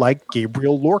people like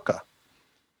Gabriel Lorca.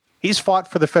 He's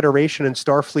fought for the Federation and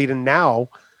Starfleet, and now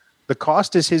The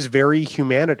cost is his very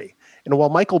humanity. And while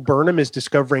Michael Burnham is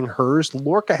discovering hers,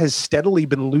 Lorca has steadily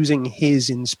been losing his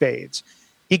in spades.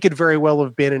 He could very well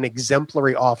have been an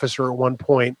exemplary officer at one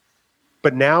point,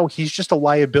 but now he's just a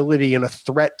liability and a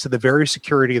threat to the very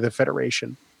security of the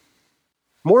Federation.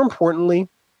 More importantly,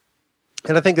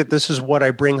 and I think that this is what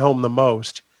I bring home the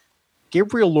most,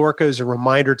 Gabriel Lorca is a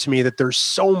reminder to me that there's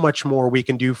so much more we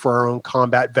can do for our own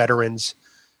combat veterans,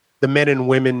 the men and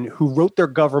women who wrote their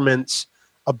governments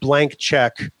a blank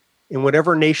check in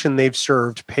whatever nation they've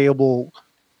served, payable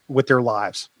with their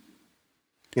lives.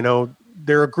 You know,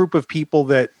 they're a group of people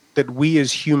that we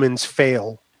as humans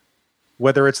fail,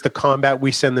 whether it's the combat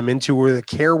we send them into or the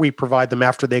care we provide them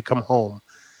after they come home.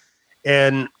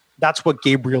 And that's what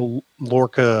Gabriel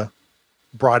Lorca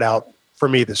brought out for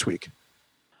me this week.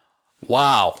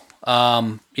 Wow.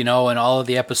 In all of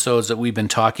the episodes that we've been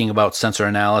talking about sensor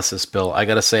analysis, Bill, I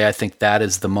got to say, I think that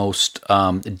is the most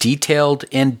detailed,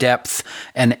 in-depth,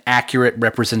 and accurate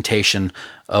representation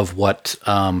of what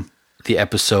the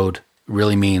episode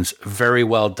really means. Very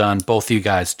well done. Both of you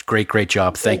guys. Great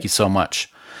job. Thank you so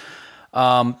much.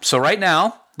 So right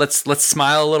now, let's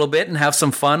smile a little bit and have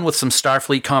some fun with some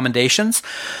Starfleet commendations.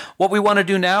 What we want to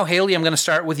do now, Haley, I'm going to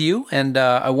start with you, and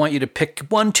I want you to pick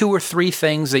 1, 2, or 3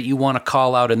 things that you want to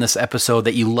call out in this episode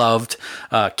that you loved.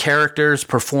 Characters,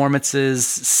 performances,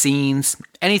 scenes,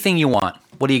 anything you want.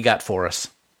 What do you got for us?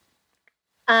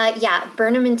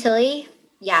 Burnham and Tilly.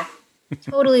 Yeah,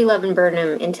 totally loving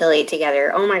Burnham and Tilly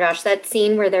together. Oh my gosh, that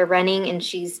scene where they're running and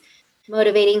she's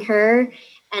motivating her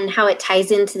and how it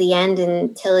ties into the end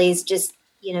and Tilly's just,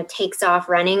 takes off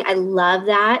running. I love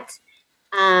that.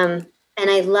 And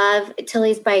I love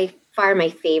Tilly's by far my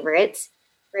favorite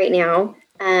right now.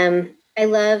 I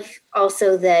love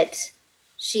also that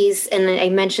she's, and I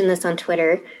mentioned this on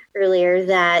Twitter earlier,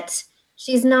 that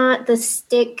she's not the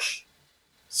stick,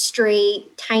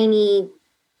 straight, tiny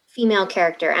female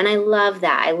character. And I love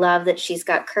that. I love that she's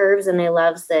got curves, and I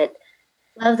love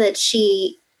that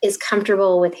she is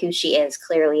comfortable with who she is,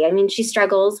 clearly. I mean, she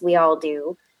struggles, we all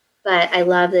do, but I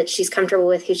love that she's comfortable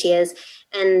with who she is.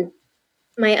 And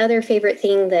my other favorite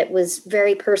thing that was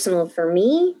very personal for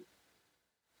me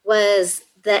was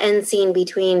the end scene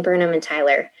between Burnham and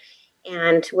Tyler,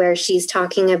 and where she's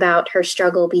talking about her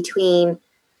struggle between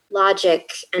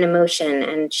logic and emotion.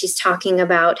 And she's talking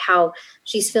about how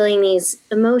she's feeling these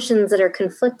emotions that are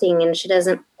conflicting and she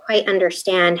doesn't quite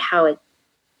understand how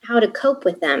to cope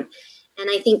with them. And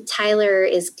I think Tyler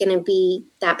is going to be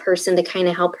that person to kind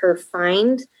of help her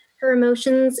find her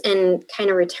emotions and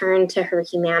kind of return to her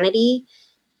humanity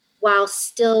while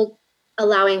still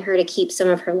allowing her to keep some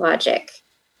of her logic.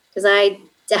 Because I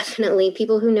definitely,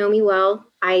 people who know me well,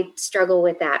 I struggle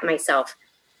with that myself.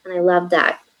 And I love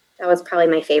that. That was probably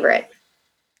my favorite.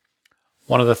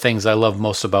 One of the things I love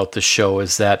most about this show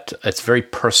is that it's very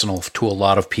personal to a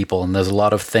lot of people, and there's a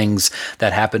lot of things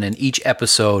that happen in each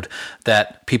episode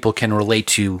that people can relate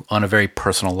to on a very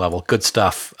personal level. Good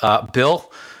stuff.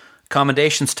 Bill,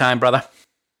 commendations time, brother.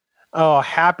 Oh,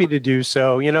 happy to do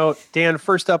so. Dan,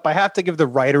 first up, I have to give the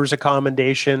writers a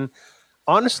commendation,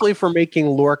 honestly, for making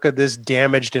Lorca this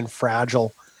damaged and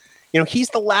fragile. He's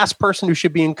the last person who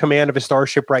should be in command of a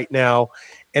starship right now,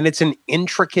 and it's an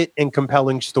intricate and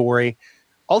compelling story.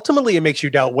 Ultimately, it makes you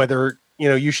doubt whether,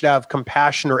 you should have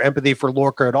compassion or empathy for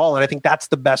Lorca at all, and I think that's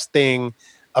the best thing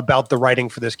about the writing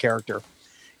for this character.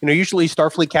 Usually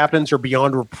Starfleet captains are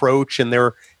beyond reproach, and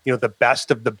they're, the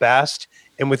best of the best,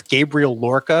 and with Gabriel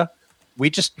Lorca,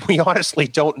 we honestly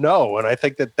don't know, and I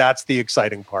think that that's the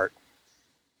exciting part.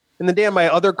 And then, Dan, my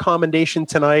other commendation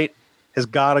tonight has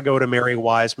got to go to Mary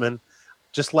Wiseman.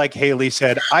 Just like Haley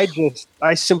said,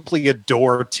 I simply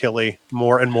adore Tilly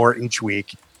more and more each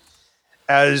week.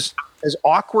 As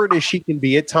awkward as she can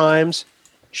be at times,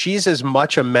 she's as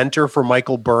much a mentor for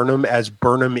Michael Burnham as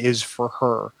Burnham is for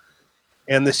her.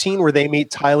 And the scene where they meet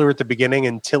Tyler at the beginning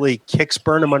and Tilly kicks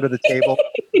Burnham under the table,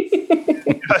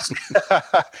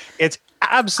 it's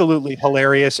absolutely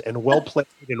hilarious and well played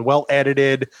and well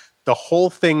edited. The whole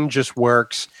thing just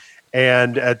works.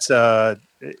 And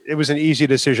it was an easy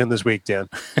decision this week, Dan.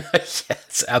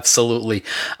 Yes, absolutely.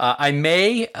 I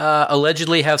may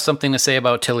allegedly have something to say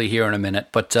about Tilly here in a minute,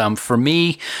 but for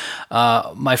me,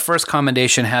 my first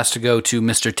commendation has to go to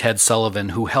Mr. Ted Sullivan,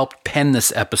 who helped pen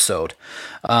this episode.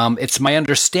 It's my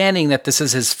understanding that this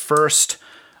is his first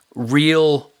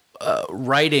real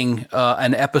writing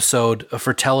an episode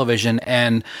for television,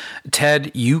 and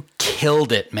Ted, you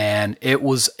killed it, man. It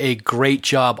was a great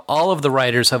job. All of the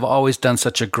writers have always done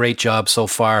such a great job so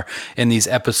far in these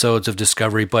episodes of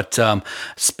Discovery, but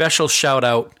special shout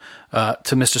out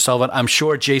to Mr. Sullivan. I'm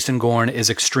sure Jason Gorn is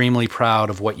extremely proud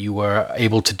of what you were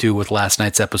able to do with last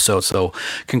night's episode. So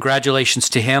congratulations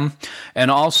to him.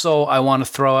 And also, I want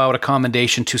to throw out a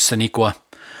commendation to Sonequa.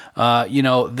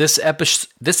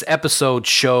 This episode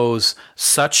shows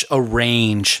such a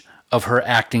range of her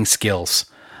acting skills,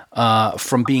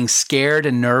 from being scared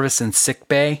and nervous in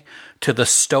sickbay to the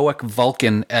stoic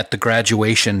Vulcan at the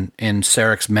graduation in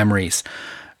Sarek's Memories.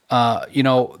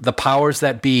 The powers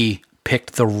that be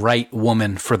picked the right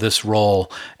woman for this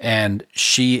role, and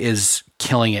she is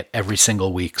killing it every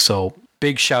single week. So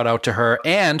big shout out to her.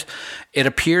 And it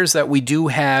appears that we do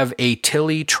have a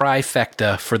Tilly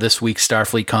trifecta for this week's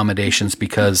Starfleet Commendations,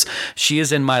 because she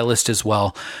is in my list as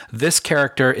well. This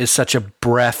character is such a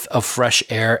breath of fresh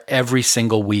air every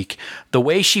single week. The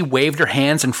way she waved her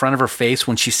hands in front of her face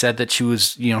when she said that she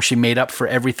was, she made up for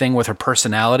everything with her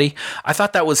personality, I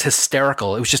thought that was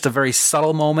hysterical. It was just a very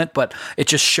subtle moment, but it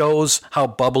just shows how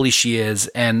bubbly she is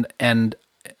and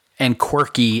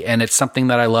quirky, and it's something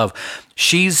that I love.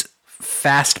 She's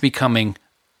fast becoming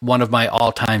one of my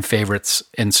all-time favorites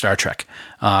in Star Trek.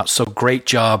 So great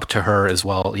job to her as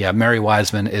well. Yeah, Mary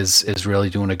Wiseman is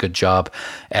really doing a good job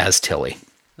as Tilly.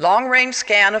 Long-range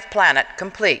scan of planet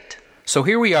complete. So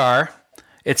here we are.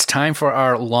 It's time for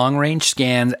our long-range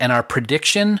scans and our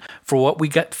prediction for what we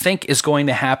think is going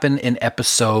to happen in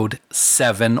Episode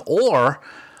 7 or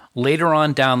later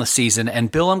on down the season.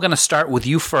 And Bill, I'm going to start with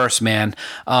you first, man.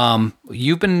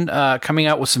 You've been coming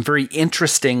out with some very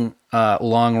interesting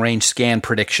long-range scan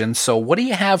predictions. So what do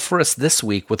you have for us this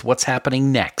week with what's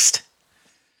happening next?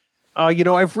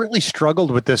 I've really struggled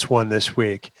with this one this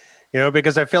week,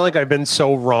 because I feel like I've been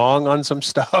so wrong on some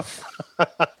stuff.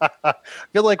 I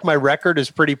feel like my record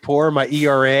is pretty poor. My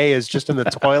ERA is just in the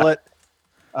toilet.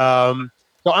 So I'm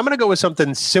going to go with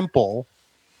something simple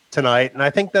tonight. And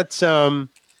I think that's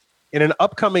in an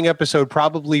upcoming episode,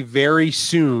 probably very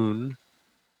soon,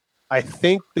 I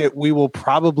think that we will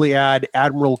probably add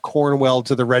Admiral Cornwell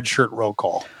to the red shirt roll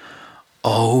call.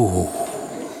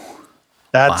 Oh,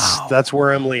 that's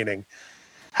where I'm leaning.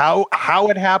 How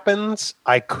it happens,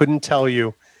 I couldn't tell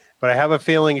you, but I have a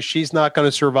feeling she's not going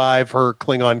to survive her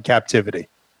Klingon captivity.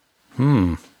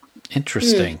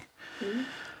 Interesting.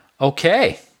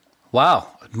 Okay. Wow.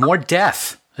 More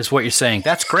death is what you're saying.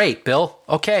 That's great, Bill.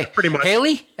 Okay. Pretty much.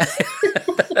 Haley,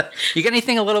 you got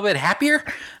anything a little bit happier?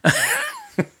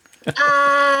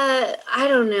 I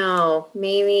don't know.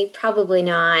 Maybe, probably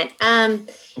not.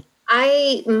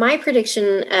 My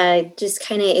prediction just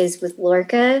kind of is with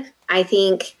Lorca. I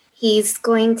think he's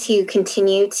going to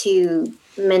continue to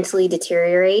mentally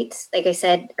deteriorate. Like I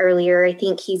said earlier, I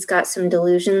think he's got some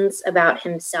delusions about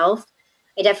himself.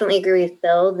 I definitely agree with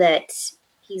Bill that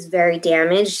he's very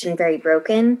damaged and very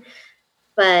broken.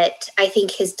 But I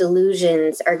think his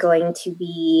delusions are going to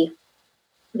be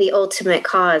the ultimate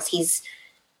cause. He's,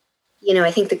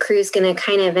 I think the crew's going to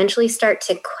kind of eventually start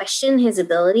to question his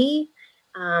ability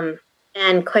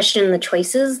and question the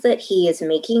choices that he is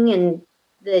making and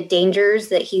the dangers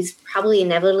that he's probably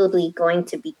inevitably going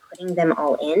to be putting them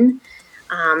all in.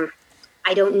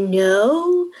 I don't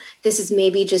know. This is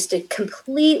maybe just a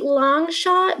complete long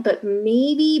shot, but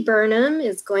maybe Burnham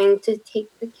is going to take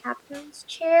the captain's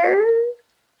chair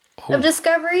of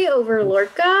Discovery over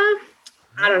Lorca.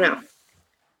 I don't know.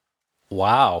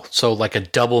 Wow. So like a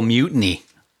double mutiny.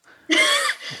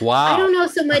 Wow. I don't know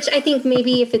so much. I think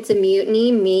maybe if it's a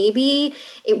mutiny, maybe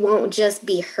it won't just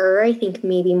be her. I think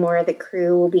maybe more of the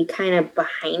crew will be kind of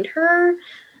behind her.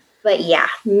 But yeah,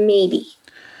 maybe.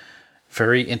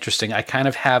 Very interesting. I kind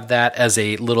of have that as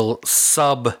a little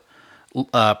sub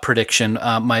prediction.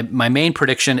 My main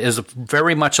prediction is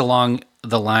very much along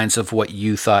the lines of what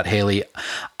you thought, Haley.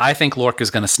 I think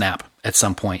Lorca's going to snap at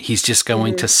some point. He's just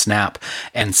going to snap,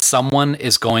 and someone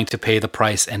is going to pay the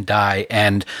price and die.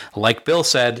 And like Bill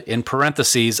said, in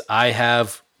parentheses, I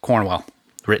have Cornwell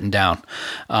written down.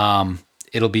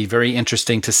 It'll be very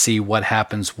interesting to see what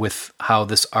happens with how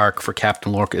this arc for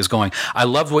Captain Lorca is going. I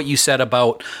loved what you said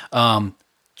about,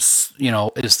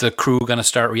 is the crew going to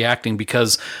start reacting?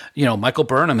 Because, Michael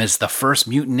Burnham is the first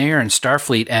mutineer in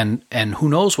Starfleet, and who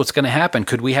knows what's going to happen?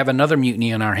 Could we have another mutiny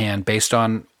in our hand based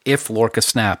on if Lorca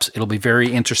snaps? It'll be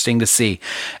very interesting to see.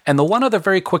 And the one other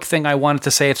very quick thing I wanted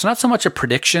to say, it's not so much a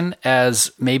prediction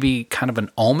as maybe kind of an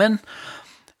omen.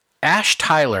 Ash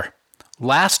Tyler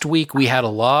Last week, we had a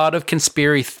lot of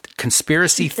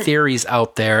conspiracy theories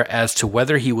out there as to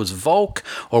whether he was Volk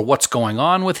or what's going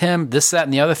on with him, this, that,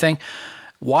 and the other thing.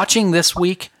 Watching this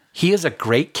week, he is a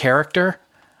great character.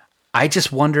 I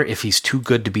just wonder if he's too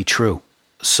good to be true.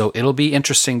 So it'll be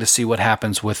interesting to see what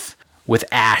happens with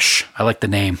Ash. I like the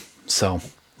name. So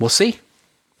we'll see.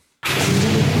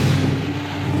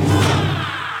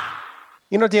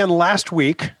 You know, Dan, last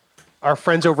week, our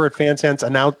friends over at FanSense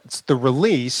announced the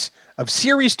release of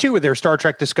Series 2 of their Star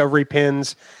Trek Discovery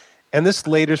pins. And this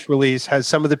latest release has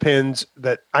some of the pins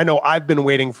that I know I've been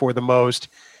waiting for the most.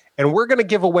 And we're going to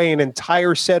give away an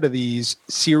entire set of these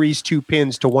Series 2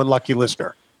 pins to one lucky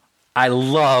listener. I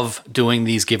love doing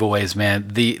these giveaways, man.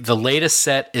 The latest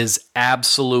set is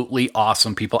absolutely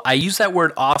awesome, people. I use that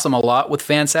word awesome a lot with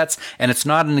fan sets, and it's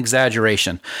not an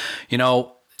exaggeration. You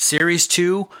know, Series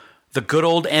 2, the good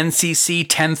old NCC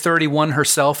 1031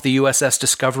 herself, the USS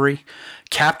Discovery,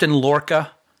 Captain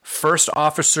Lorca, First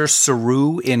Officer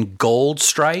Saru in gold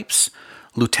stripes,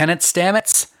 Lieutenant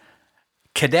Stamets,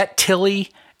 Cadet Tilly,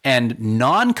 and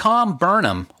Non-Com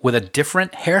Burnham with a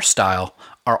different hairstyle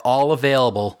are all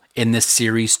available in this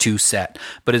Series 2 set.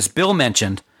 But as Bill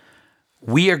mentioned,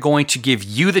 we are going to give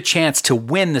you the chance to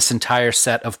win this entire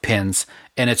set of pins,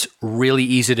 and it's really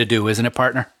easy to do, isn't it,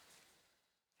 partner?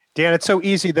 Dan, it's so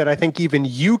easy that I think even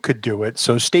you could do it,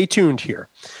 so stay tuned here.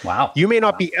 Wow. You may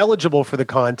not be eligible for the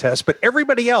contest, but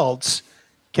everybody else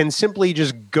can simply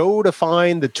just go to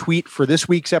find the tweet for this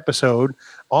week's episode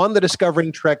on the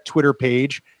Discovering Trek Twitter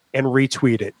page and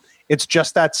retweet it. It's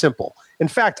just that simple. In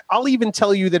fact, I'll even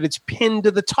tell you that it's pinned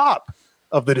to the top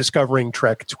of the Discovering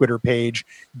Trek Twitter page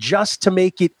just to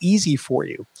make it easy for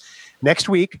you. Next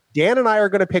week, Dan and I are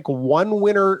going to pick one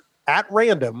winner at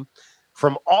random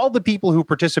from all the people who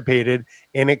participated,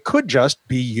 and it could just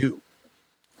be you.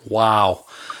 Wow.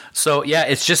 So, yeah,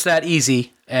 it's just that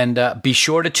easy. And be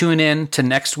sure to tune in to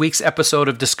next week's episode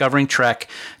of Discovering Trek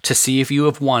to see if you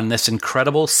have won this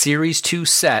incredible Series 2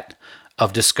 set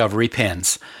of Discovery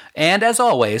pins. And as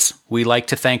always, we like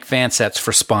to thank Fansets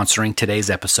for sponsoring today's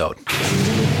episode.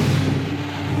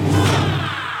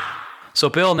 So,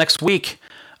 Bill, next week,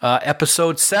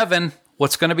 episode 7,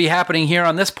 what's going to be happening here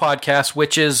on this podcast,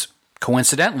 which is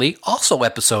coincidentally also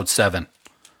episode 7.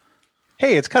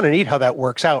 Hey, it's kind of neat how that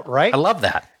works out, right? I love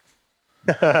that.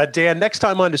 Dan, next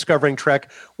time on Discovering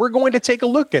Trek, we're going to take a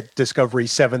look at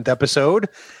Discovery's 7th episode,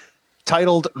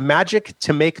 titled Magic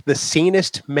to Make the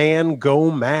Sanest Man Go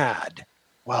Mad.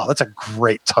 Wow, that's a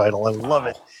great title. I love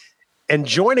it. And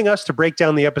joining us to break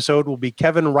down the episode will be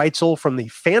Kevin Reitzel from the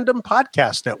Fandom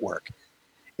Podcast Network.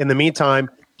 In the meantime,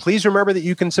 please remember that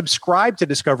you can subscribe to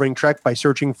Discovering Trek by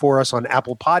searching for us on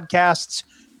Apple Podcasts,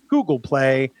 Google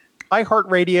Play,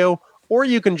 iHeartRadio, or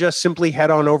you can just simply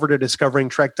head on over to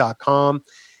discoveringtrek.com.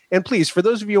 And please, for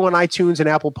those of you on iTunes and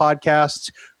Apple Podcasts,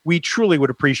 we truly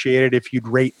would appreciate it if you'd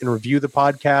rate and review the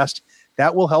podcast.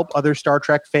 That will help other Star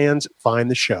Trek fans find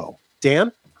the show.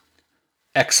 Dan?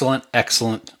 Excellent,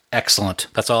 excellent, excellent.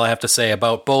 That's all I have to say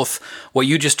about both what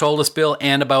you just told us, Bill,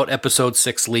 and about episode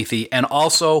 6, Lethe. And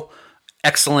also,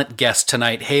 excellent guest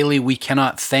tonight. Haley, we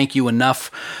cannot thank you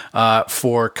enough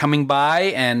for coming by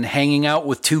and hanging out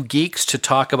with two geeks to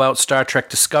talk about Star Trek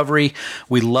Discovery.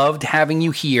 We loved having you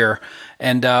here.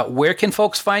 And where can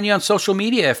folks find you on social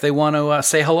media if they want to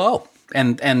say hello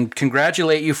and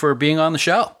congratulate you for being on the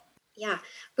show? Yeah,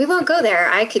 we won't go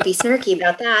there. I could be snarky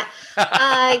about that.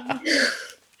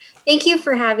 Thank you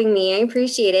for having me. I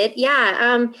appreciate it.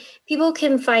 Yeah, people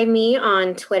can find me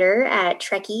on Twitter at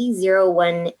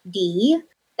Trekkie01D.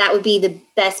 That would be the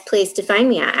best place to find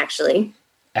me at, actually.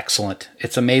 Excellent.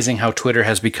 It's amazing how Twitter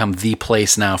has become the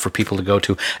place now for people to go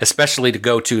to, especially to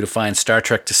go to find Star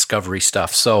Trek Discovery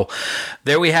stuff. So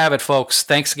there we have it, folks.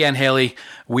 Thanks again, Haley.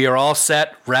 We are all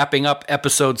set, wrapping up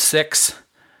episode 6.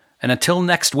 And until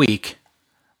next week,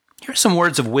 here's some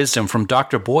words of wisdom from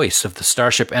Dr. Boyce of the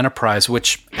Starship Enterprise,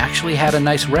 which actually had a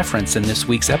nice reference in this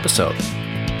week's episode.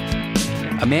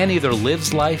 A man either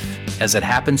lives life as it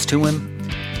happens to him,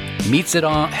 meets it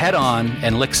head on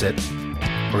and licks it,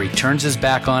 or he turns his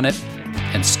back on it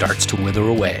and starts to wither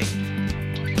away.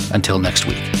 Until next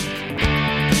week.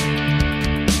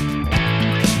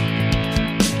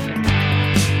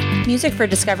 Music for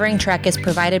Discovering Trek is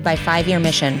provided by 5 Year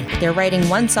Mission. They're writing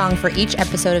one song for each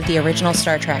episode of the original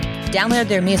Star Trek. Download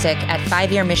their music at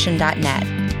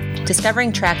 5yearmission.net.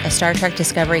 Discovering Trek, a Star Trek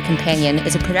Discovery companion,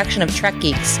 is a production of Trek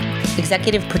Geeks.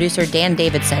 Executive producer Dan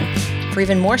Davidson. For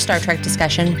even more Star Trek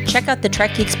discussion, check out the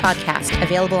Trek Geeks podcast,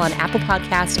 available on Apple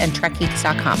Podcasts and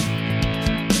TrekGeeks.com.